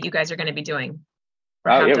something that you guys are going to be doing?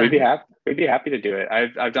 Oh yeah, we'd be happy to do it.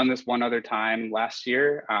 I've done this one other time last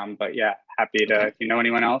year, but yeah, happy to. If you know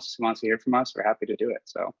anyone else who wants to hear from us, we're happy to do it.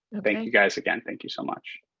 So thank you guys again. Thank you so much.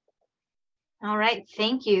 All right,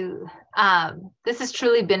 thank you. This has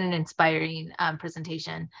truly been an inspiring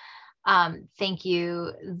presentation. Thank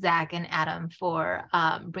you, Zach and Adam, for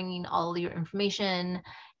bringing all your information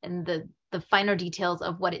and the finer details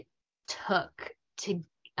of what it took to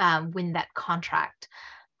win that contract.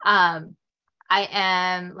 I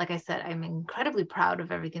am, like I said, I'm incredibly proud of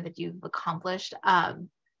everything that you've accomplished.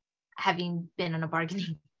 Having been on a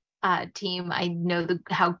bargaining team, I know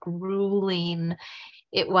how grueling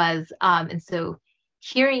it was. And so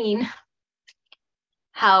hearing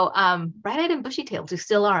how bright-eyed and bushy-tailed you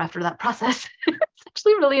still are after that process, it's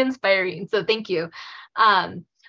actually really inspiring. So thank you.